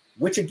data,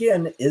 which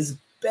again is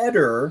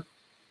better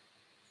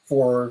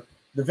for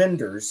the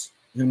vendors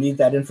who need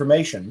that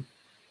information,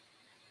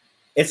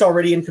 it's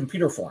already in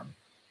computer form.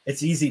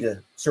 It's easy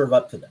to serve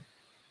up to them.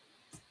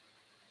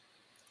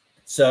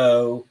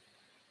 So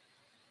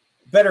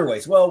better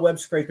ways. Well, web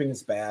scraping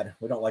is bad.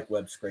 We don't like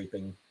web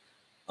scraping.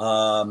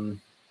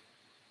 An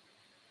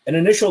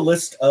initial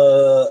list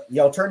of the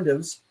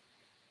alternatives,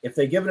 if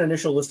they give an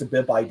initial list of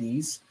bib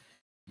IDs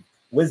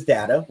with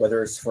data,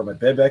 whether it's from a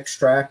bib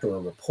extract or a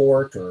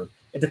report, or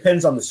it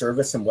depends on the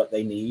service and what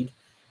they need,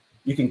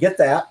 you can get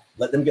that,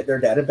 let them get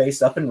their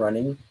database up and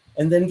running,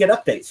 and then get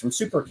updates from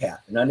SuperCAT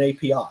and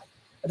UnAPI.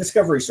 A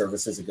discovery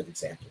service is a good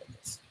example of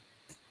this.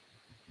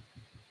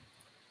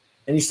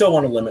 And you still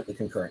want to limit the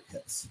concurrent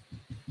hits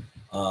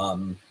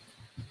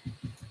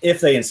if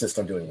they insist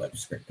on doing web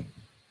scraping.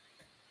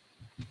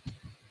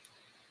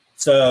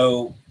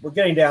 So we're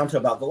getting down to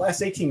about the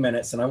last 18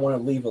 minutes, and I want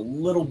to leave a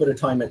little bit of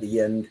time at the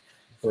end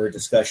for a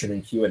discussion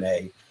and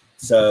Q&A.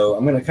 So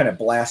I'm going to kind of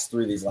blast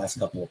through these last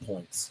couple of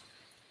points.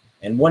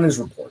 And one is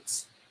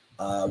reports.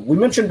 We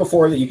mentioned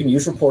before that you can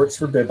use reports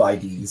for bib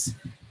IDs,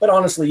 but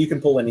honestly, you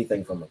can pull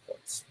anything from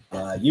reports.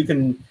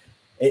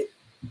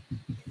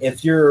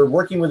 If you're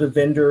working with a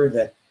vendor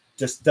that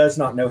just does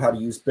not know how to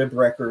use bib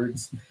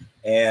records,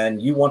 and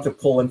you want to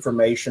pull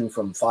information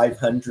from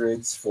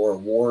 500s for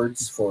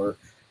awards for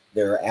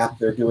their app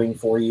they're doing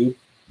for you,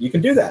 you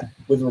can do that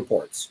with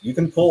reports. You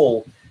can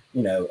pull,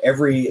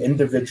 every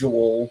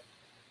individual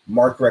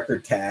mark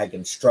record tag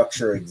and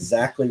structure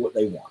exactly what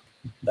they want.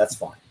 That's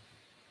fine.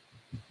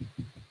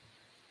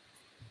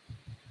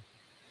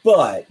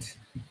 But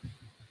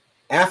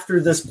after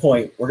this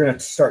point, we're going to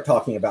start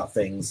talking about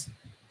things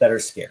that are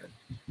scary.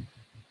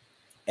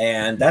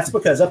 And that's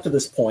because up to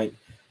this point,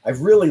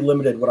 I've really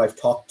limited what I've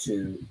talked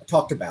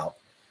about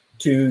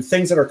to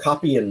things that are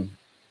copy and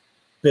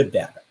bib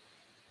data.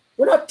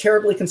 We're not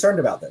terribly concerned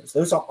about those.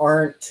 Those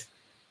aren't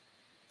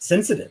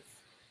sensitive.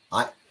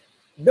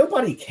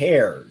 Nobody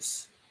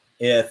cares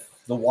if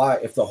the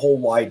whole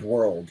wide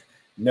world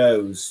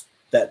knows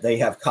that they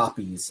have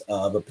copies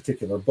of a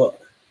particular book.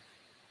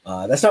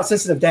 That's not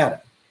sensitive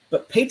data,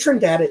 but patron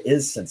data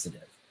is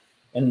sensitive.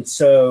 And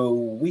so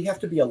we have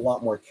to be a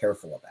lot more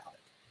careful about it.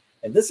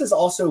 And this is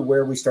also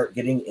where we start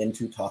getting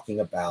into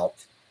talking about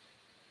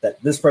that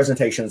this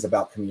presentation is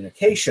about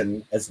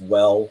communication as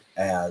well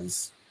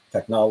as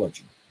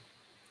technology.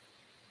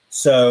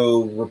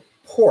 So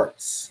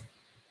reports,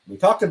 we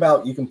talked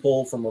about you can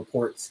pull from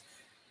reports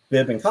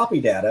bib and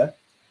copy data,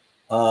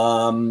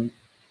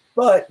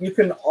 but you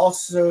can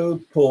also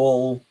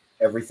pull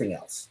everything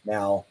else.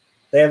 Now,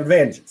 they have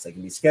advantages. They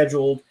can be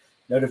scheduled,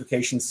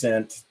 notifications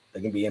sent,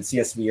 they can be in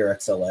CSV or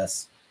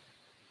XLS,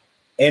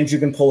 and you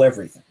can pull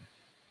everything.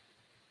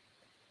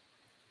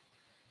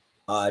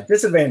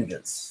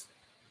 Disadvantages.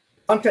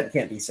 Content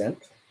can't be sent.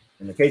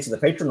 In the case of the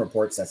patron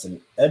reports, that's an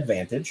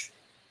advantage.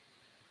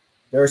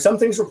 There are some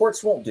things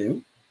reports won't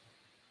do,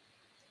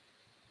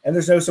 and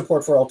there's no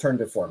support for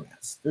alternative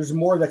formats. There's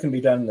more that can be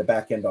done in the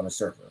back end on a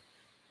server,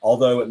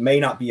 although it may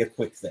not be a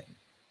quick thing.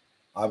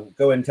 I'll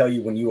go ahead and tell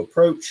you, when you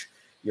approach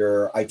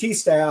your IT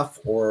staff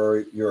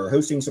or your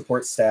hosting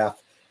support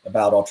staff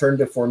about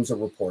alternative forms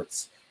of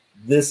reports,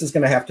 this is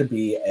going to have to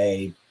be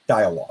a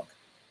dialogue,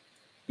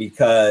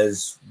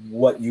 because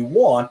what you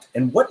want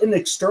and what an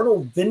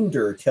external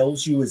vendor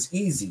tells you is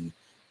easy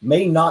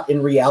may not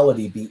in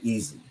reality be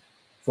easy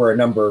for a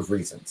number of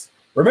reasons.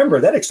 Remember,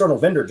 that external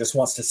vendor just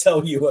wants to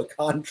sell you a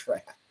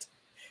contract.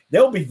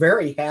 They'll be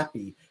very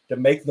happy to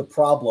make the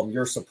problem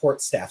your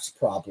support staff's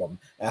problem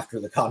after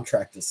the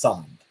contract is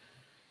signed.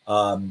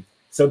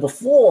 So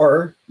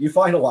before you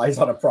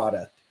finalize on a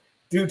product,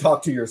 do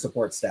talk to your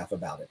support staff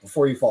about it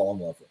before you fall in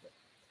love with it.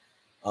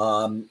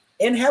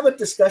 And have a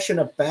discussion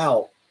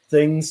about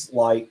things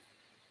like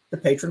the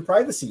patron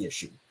privacy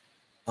issue.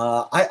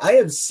 I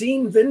have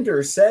seen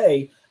vendors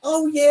say,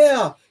 oh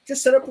yeah,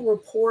 just set up a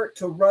report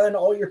to run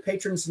all your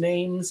patrons'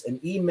 names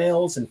and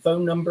emails and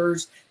phone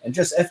numbers and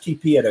just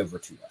FTP it over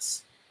to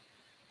us.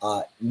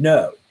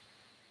 No,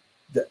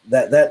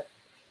 that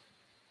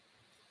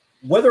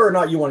whether or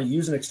not you want to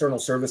use an external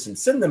service and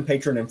send them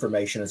patron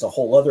information is a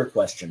whole other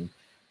question.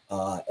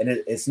 And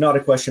it's not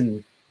a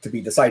question to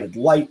be decided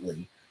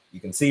lightly. You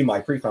can see my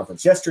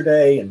pre-conference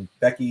yesterday and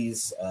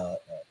Becky's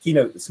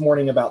keynote this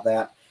morning about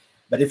that.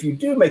 But if you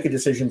do make a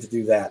decision to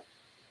do that,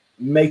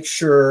 make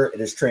sure it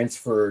is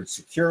transferred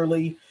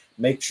securely.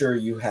 Make sure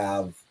you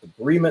have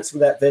agreements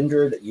with that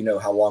vendor, that you know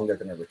how long they're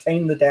going to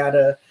retain the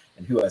data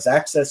and who has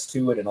access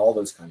to it and all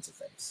those kinds of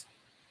things.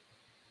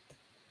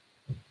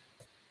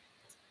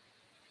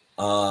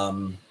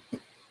 And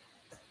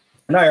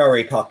I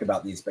already talked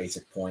about these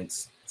basic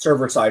points.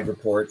 Server-side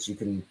reports you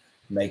can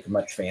make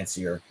much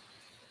fancier.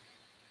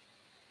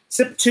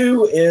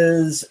 SIP2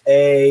 is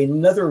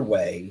another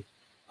way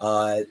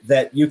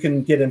that you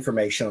can get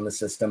information on the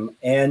system,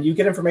 and you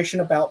get information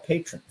about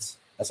patrons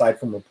aside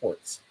from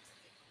reports.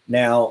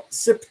 Now,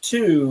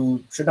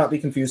 SIP2 should not be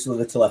confused with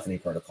the telephony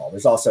protocol.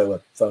 There's also a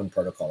phone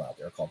protocol out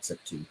there called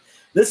SIP2.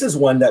 This is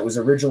one that was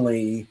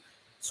originally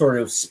sort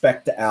of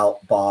spec'd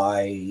out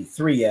by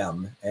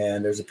 3M,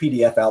 and there's a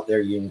PDF out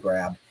there you can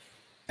grab.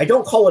 I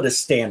don't call it a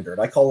standard.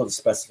 I call it a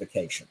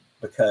specification,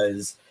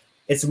 because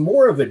it's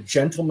more of a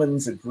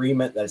gentleman's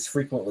agreement that is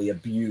frequently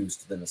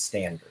abused than a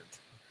standard.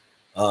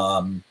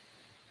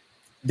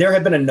 There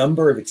have been a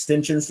number of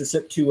extensions to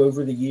SIP2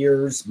 over the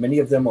years. Many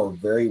of them are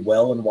very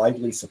well and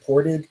widely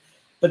supported,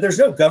 but there's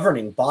no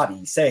governing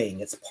body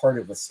saying it's part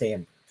of a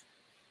standard.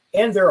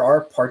 And there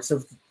are parts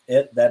of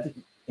it that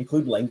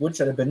include language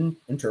that have been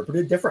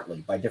interpreted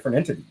differently by different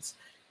entities.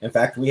 In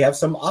fact, we have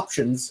some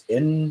options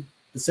in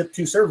the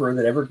SIP2 server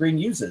that Evergreen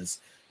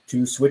uses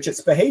to switch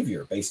its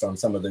behavior based on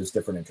some of those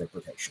different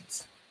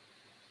interpretations.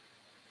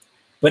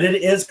 But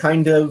it is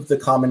kind of the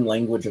common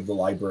language of the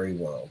library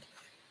world.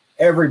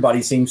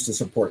 Everybody seems to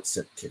support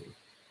SIP2.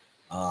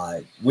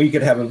 We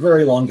could have a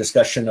very long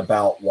discussion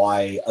about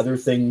why other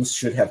things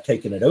should have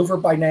taken it over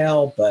by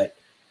now, but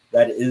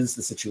that is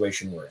the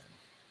situation we're in.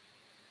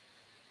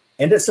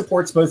 And it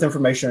supports both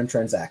information and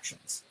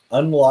transactions.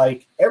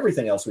 Unlike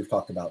everything else we've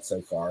talked about so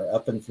far,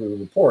 up and through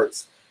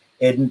reports,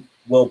 it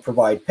will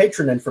provide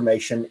patron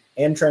information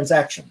and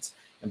transactions.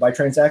 And by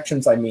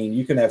transactions, I mean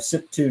you can have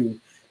SIP2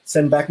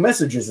 send back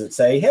messages that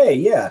say, hey,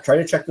 yeah, try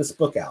to check this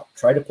book out,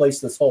 try to place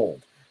this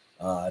hold,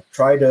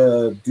 try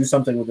to do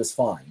something with this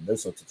fine,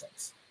 those sorts of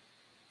things.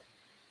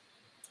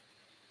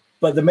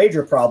 But the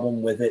major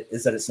problem with it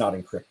is that it's not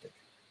encrypted,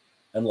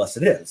 unless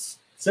it is.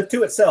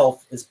 SIP2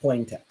 itself is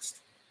plain text,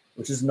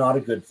 which is not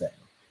a good thing.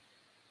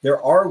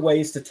 There are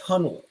ways to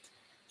tunnel it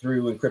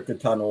through encrypted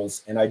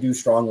tunnels, and I do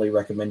strongly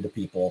recommend to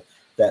people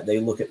that they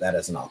look at that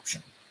as an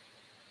option.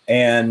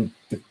 And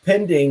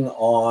depending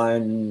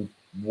on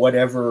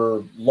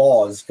whatever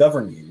laws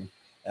govern you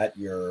at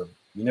your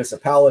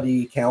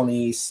municipality,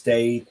 county,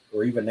 state,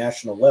 or even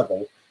national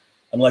level,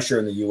 unless you're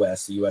in the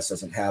US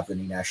doesn't have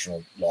any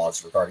national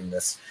laws regarding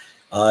this,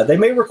 they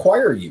may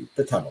require you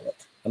to tunnel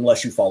it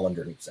unless you fall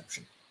under an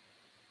exemption.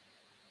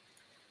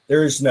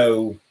 There is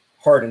no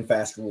hard and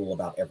fast rule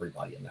about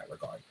everybody in that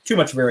regard. Too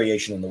much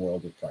variation in the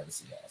world with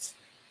privacy laws.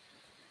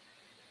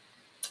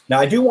 Now,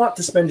 I do want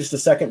to spend just a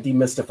second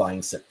demystifying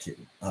SIP2.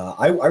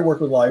 I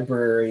work with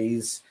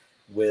libraries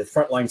with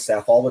frontline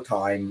staff all the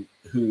time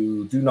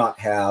who do not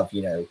have,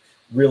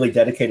 really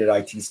dedicated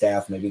IT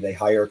staff. Maybe they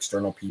hire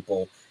external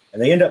people, and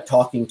they end up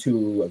talking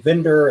to a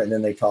vendor, and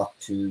then they talk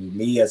to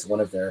me as one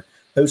of their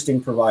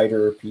hosting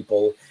provider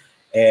people,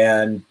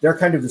 and they're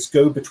kind of this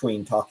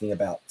go-between talking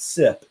about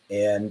SIP,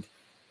 and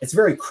it's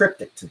very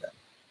cryptic to them.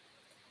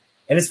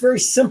 And it's very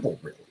simple,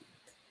 really.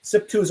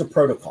 SIP2 is a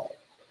protocol,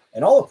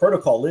 and all a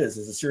protocol is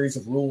a series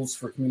of rules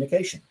for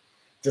communication,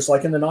 just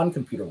like in the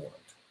non-computer world.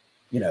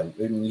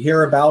 When you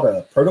hear about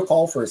a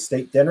protocol for a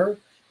state dinner,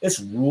 it's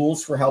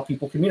rules for how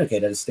people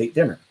communicate at a state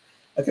dinner.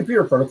 A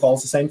computer protocol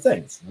is the same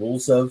thing. It's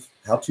rules of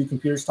how two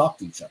computers talk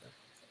to each other.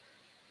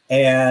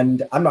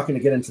 And I'm not going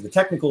to get into the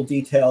technical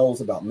details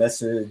about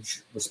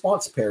message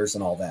response pairs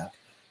and all that,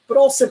 but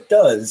all SIP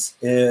does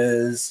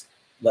is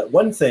let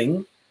one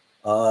thing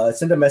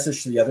send a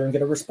message to the other and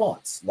get a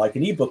response, like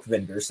an ebook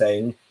vendor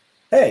saying,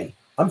 hey,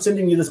 I'm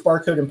sending you this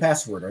barcode and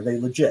password. Are they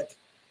legit?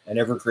 And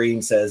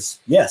Evergreen says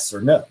yes or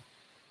no.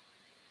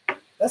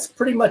 That's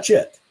pretty much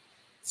it.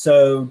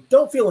 So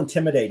don't feel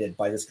intimidated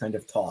by this kind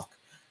of talk.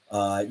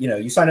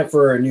 You sign up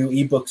for a new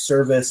ebook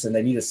service and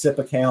they need a SIP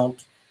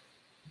account.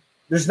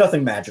 There's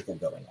nothing magical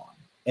going on.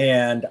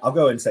 And I'll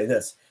go ahead and say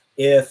this.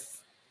 If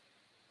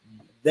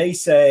they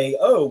say,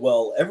 oh,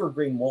 well,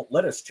 Evergreen won't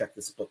let us check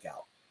this book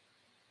out,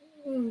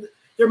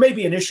 there may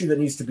be an issue that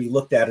needs to be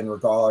looked at in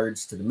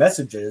regards to the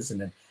messages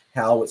and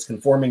how it's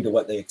conforming to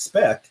what they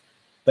expect.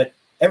 But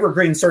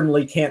Evergreen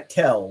certainly can't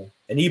tell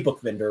an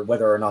ebook vendor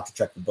whether or not to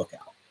check the book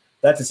out.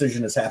 That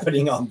decision is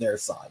happening on their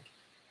side.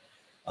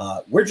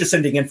 We're just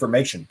sending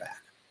information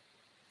back.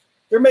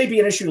 There may be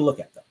an issue to look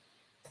at, though.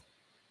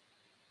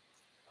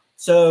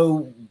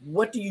 So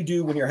what do you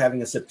do when you're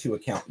having a SIP2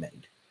 account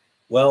made?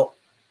 Well,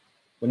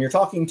 when you're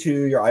talking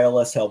to your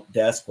ILS help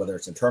desk, whether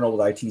it's internal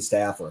with IT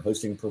staff or a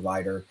hosting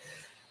provider,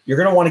 you're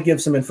going to want to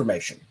give some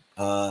information.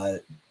 We're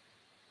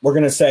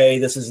going to say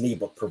this is an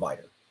ebook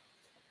provider.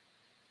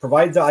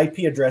 Provide the IP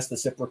address the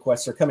SIP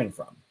requests are coming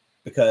from,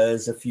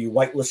 because if you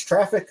whitelist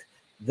traffic,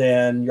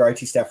 then your IT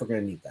staff are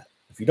going to need that.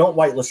 If you don't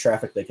whitelist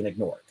traffic, they can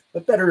ignore it,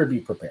 but better to be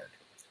prepared.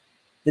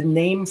 The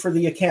name for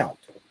the account.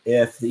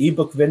 If the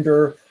ebook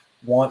vendor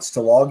wants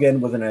to log in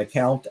with an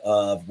account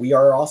of We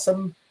Are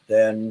Awesome,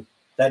 then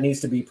that needs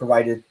to be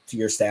provided to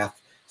your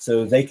staff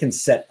so they can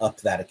set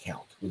up that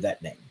account with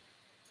that name.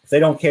 If they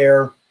don't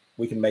care,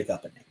 we can make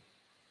up a name.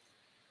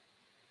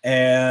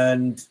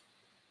 And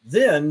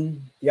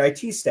then the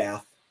IT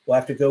staff will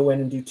have to go in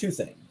and do two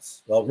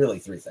things. Well, really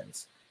three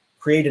things.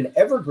 Create an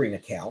Evergreen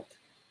account,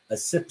 a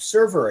SIP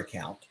server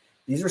account.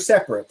 These are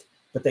separate,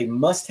 but they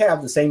must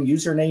have the same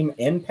username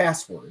and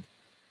password.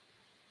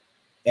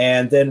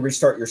 And then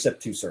restart your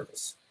SIP2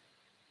 service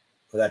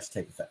for that to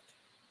take effect.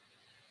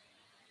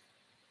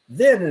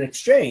 Then in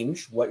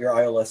exchange, what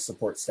your ILS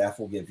support staff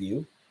will give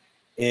you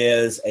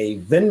is a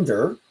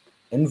vendor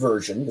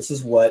inversion. This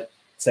is what,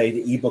 say,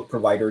 the ebook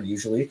provider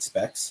usually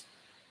expects.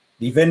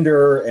 The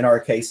vendor, in our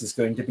case, is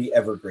going to be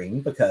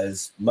Evergreen,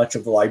 because much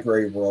of the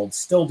library world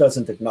still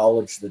doesn't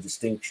acknowledge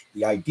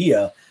the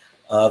idea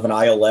of an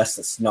ILS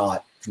that's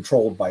not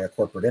controlled by a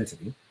corporate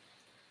entity.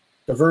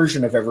 The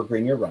version of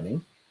Evergreen you're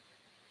running.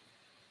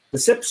 The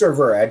SIP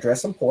server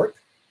address and port,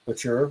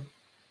 which your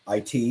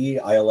IT,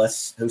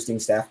 ILS hosting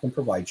staff can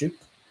provide you.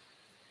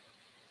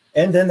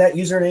 And then that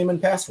username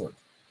and password.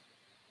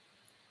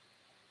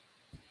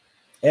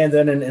 And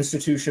then an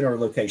institution or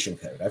location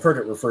code. I've heard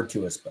it referred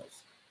to as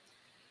both.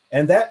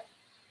 And that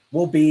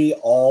will be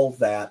all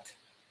that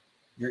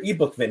your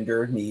ebook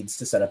vendor needs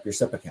to set up your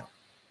SIP account.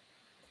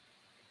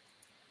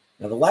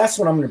 Now, the last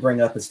one I'm going to bring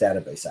up is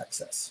database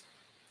access.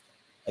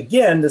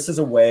 Again, this is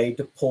a way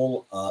to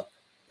pull up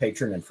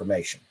patron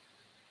information.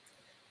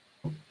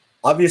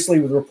 Obviously,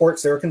 with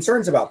reports, there are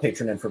concerns about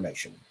patron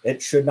information.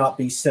 It should not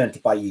be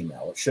sent by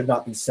email. It should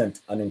not be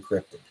sent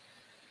unencrypted.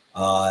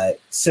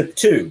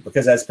 SIP2,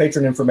 because as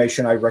patron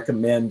information, I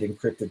recommend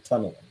encrypted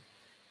tunneling.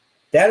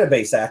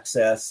 Database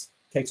access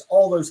takes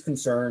all those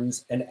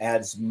concerns and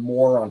adds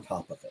more on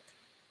top of it.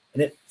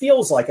 And it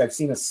feels like I've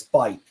seen a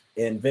spike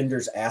in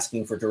vendors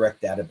asking for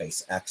direct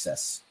database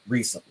access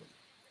recently.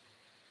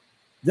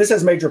 This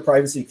has major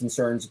privacy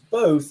concerns,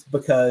 both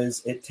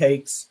because it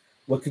takes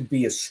what could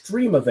be a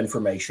stream of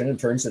information and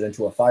turns it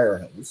into a fire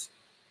hose.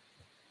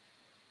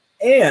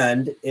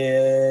 And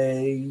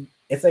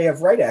if they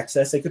have write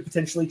access, they could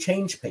potentially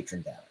change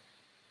patron data.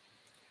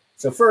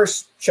 So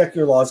first, check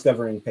your laws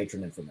governing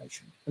patron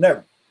information. And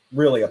that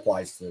really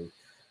applies to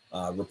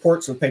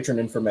reports with patron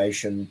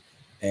information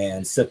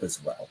and SIP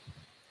as well.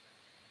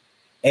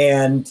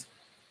 And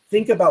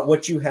think about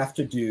what you have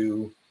to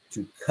do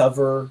to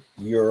cover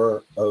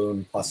your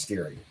own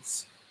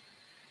posteriors.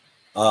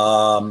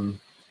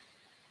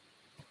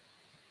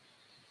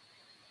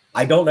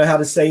 I don't know how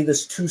to say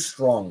this too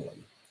strongly.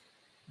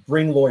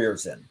 Bring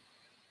lawyers in.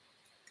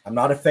 I'm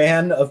not a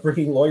fan of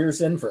bringing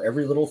lawyers in for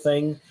every little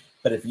thing,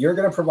 but if you're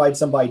going to provide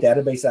somebody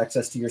database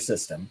access to your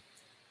system,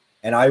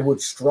 and I would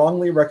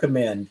strongly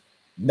recommend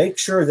make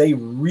sure they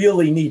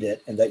really need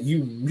it and that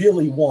you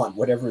really want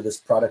whatever this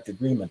product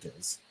agreement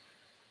is,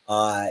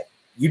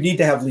 you need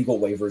to have legal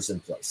waivers in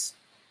place.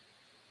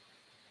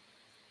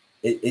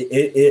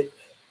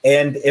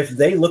 And if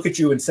they look at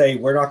you and say,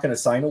 we're not going to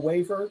sign a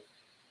waiver,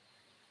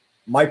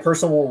 my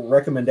personal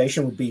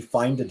recommendation would be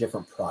find a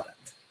different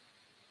product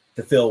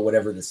to fill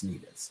whatever this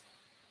need is.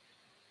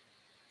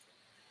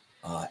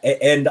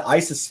 And I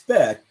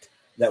suspect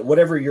that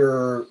whatever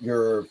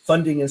your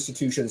funding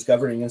institutions,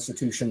 governing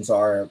institutions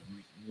are,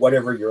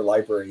 whatever your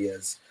library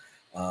is,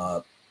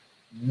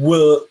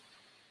 will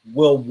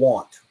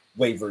want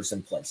waivers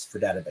in place for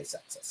database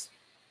access.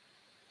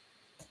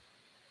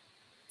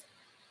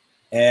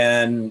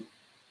 And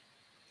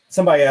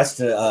somebody asked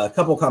a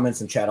couple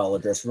comments in chat I'll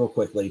address real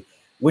quickly.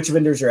 Which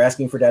vendors are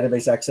asking for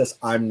database access?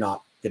 I'm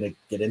not going to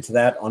get into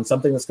that on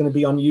something that's going to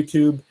be on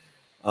YouTube,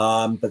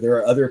 but there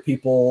are other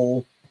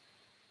people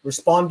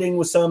responding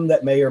with some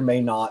that may or may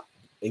not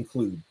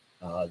include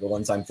the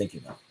ones I'm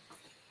thinking of.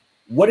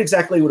 What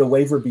exactly would a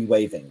waiver be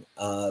waiving?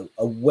 A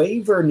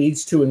waiver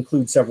needs to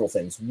include several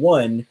things.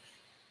 One,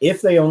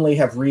 if they only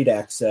have read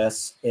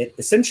access, it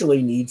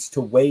essentially needs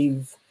to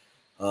waive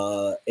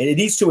it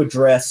needs to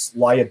address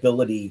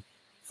liability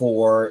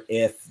for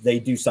if they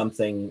do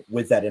something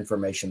with that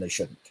information they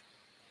shouldn't.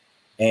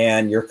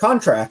 And your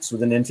contracts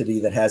with an entity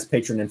that has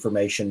patron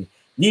information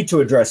need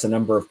to address a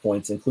number of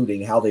points,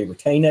 including how they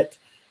retain it,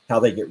 how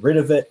they get rid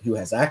of it, who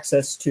has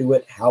access to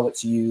it, how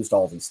it's used,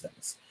 all these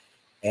things.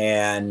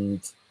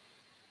 And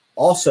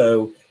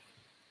also,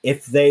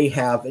 if they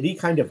have any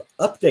kind of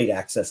update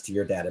access to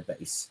your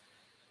database,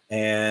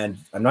 and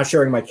I'm not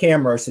sharing my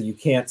camera, so you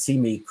can't see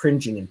me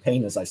cringing in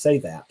pain as I say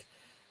that,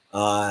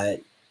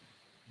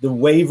 the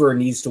waiver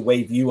needs to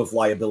waive you of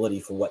liability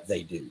for what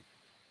they do.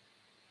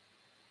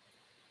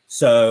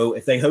 So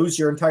if they hose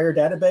your entire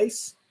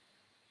database,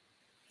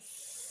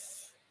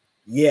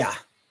 yeah.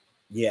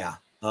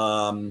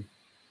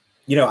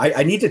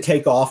 I need to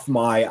take off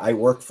my I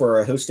work for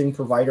a hosting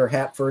provider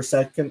hat for a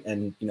second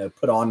and,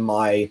 put on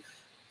my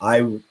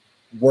I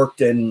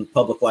worked in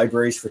public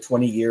libraries for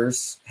 20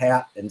 years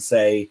hat and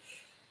say,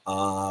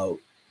 I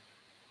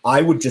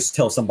would just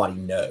tell somebody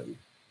no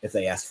if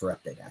they ask for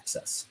update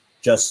access.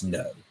 Just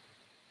no.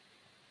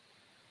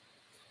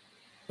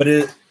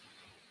 But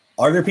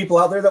are there people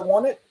out there that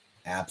want it?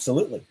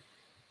 Absolutely.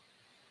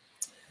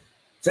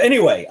 So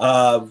anyway,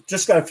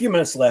 just got a few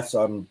minutes left,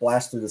 so I'm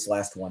blast through this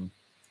last one.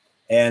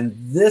 And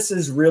this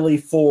is really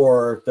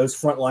for those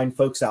frontline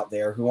folks out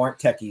there who aren't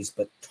techies,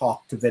 but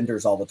talk to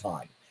vendors all the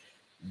time.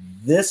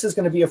 This is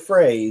going to be a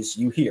phrase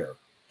you hear.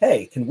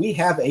 Hey, can we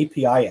have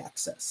API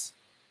access?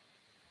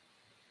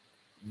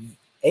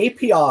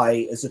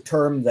 API is a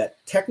term that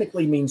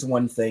technically means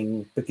one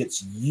thing, but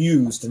gets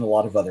used in a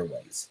lot of other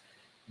ways.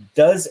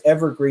 Does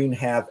Evergreen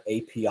have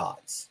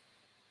APIs?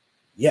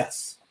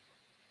 Yes.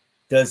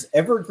 Does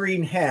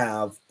Evergreen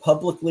have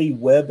publicly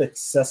web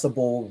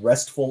accessible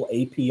RESTful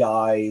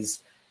APIs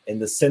in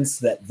the sense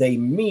that they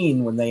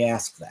mean when they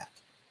ask that?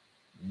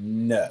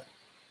 No.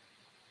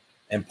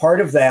 And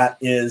part of that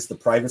is the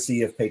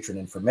privacy of patron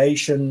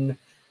information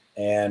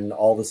and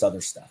all this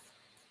other stuff.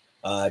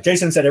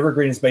 Jason said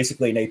Evergreen is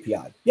basically an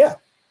API. Yeah.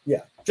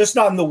 Just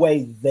not in the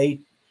way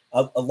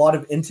a lot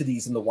of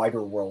entities in the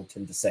wider world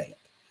tend to say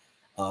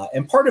it.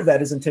 And part of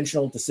that is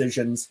intentional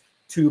decisions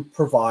to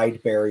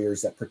provide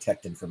barriers that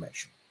protect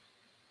information.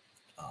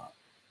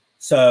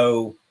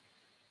 So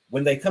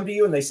when they come to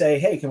you and they say,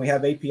 hey, can we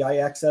have API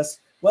access?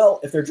 Well,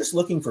 if they're just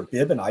looking for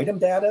bib and item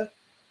data,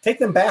 take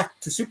them back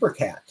to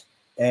SuperCat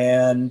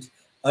and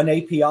an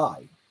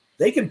API.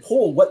 They can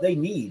pull what they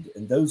need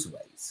in those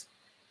ways.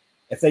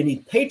 If they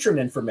need patron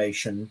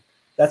information,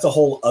 that's a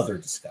whole other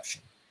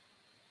discussion.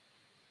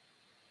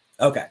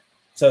 Okay,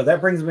 so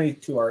that brings me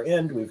to our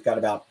end. We've got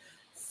about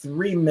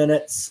 3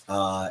 minutes.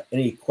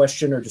 Any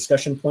question or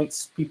discussion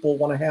points people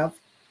want to have?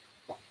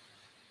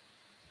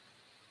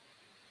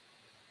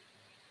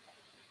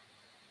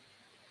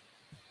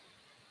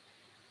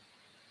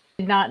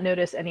 Did not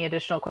notice any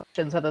additional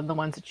questions other than the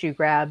ones that you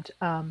grabbed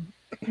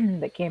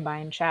that came by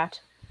in chat.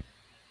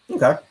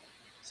 Okay.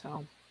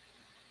 So,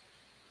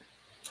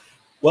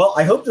 well,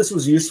 I hope this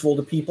was useful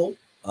to people.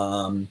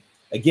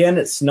 Again,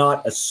 it's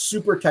not a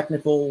super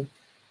technical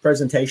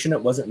presentation.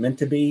 It wasn't meant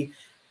to be.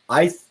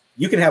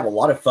 You can have a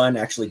lot of fun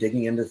actually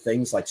digging into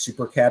things like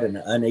SuperCat and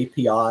an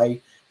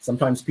API.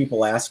 Sometimes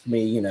people ask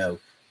me,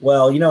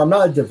 well, I'm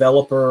not a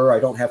developer. I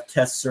don't have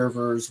test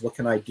servers. What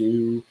can I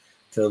do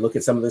to look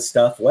at some of this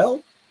stuff?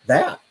 Well,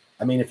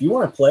 if you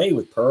want to play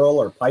with Perl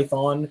or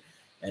Python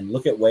and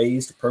look at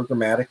ways to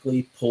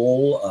programmatically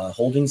pull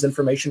holdings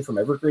information from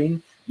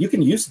Evergreen, you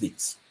can use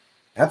these.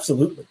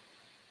 Absolutely.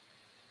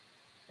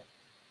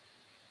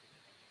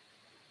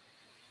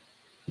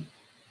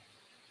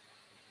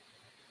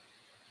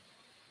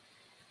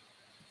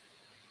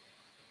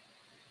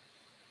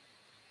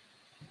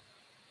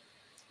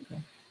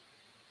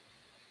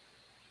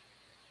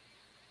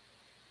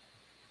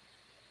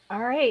 All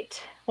right.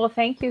 Well,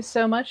 thank you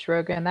so much,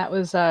 Rogan. That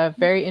was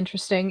very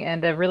interesting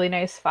and a really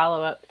nice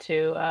follow-up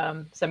to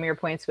some of your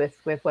points with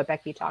what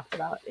Becky talked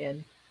about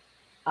in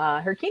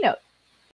her keynote.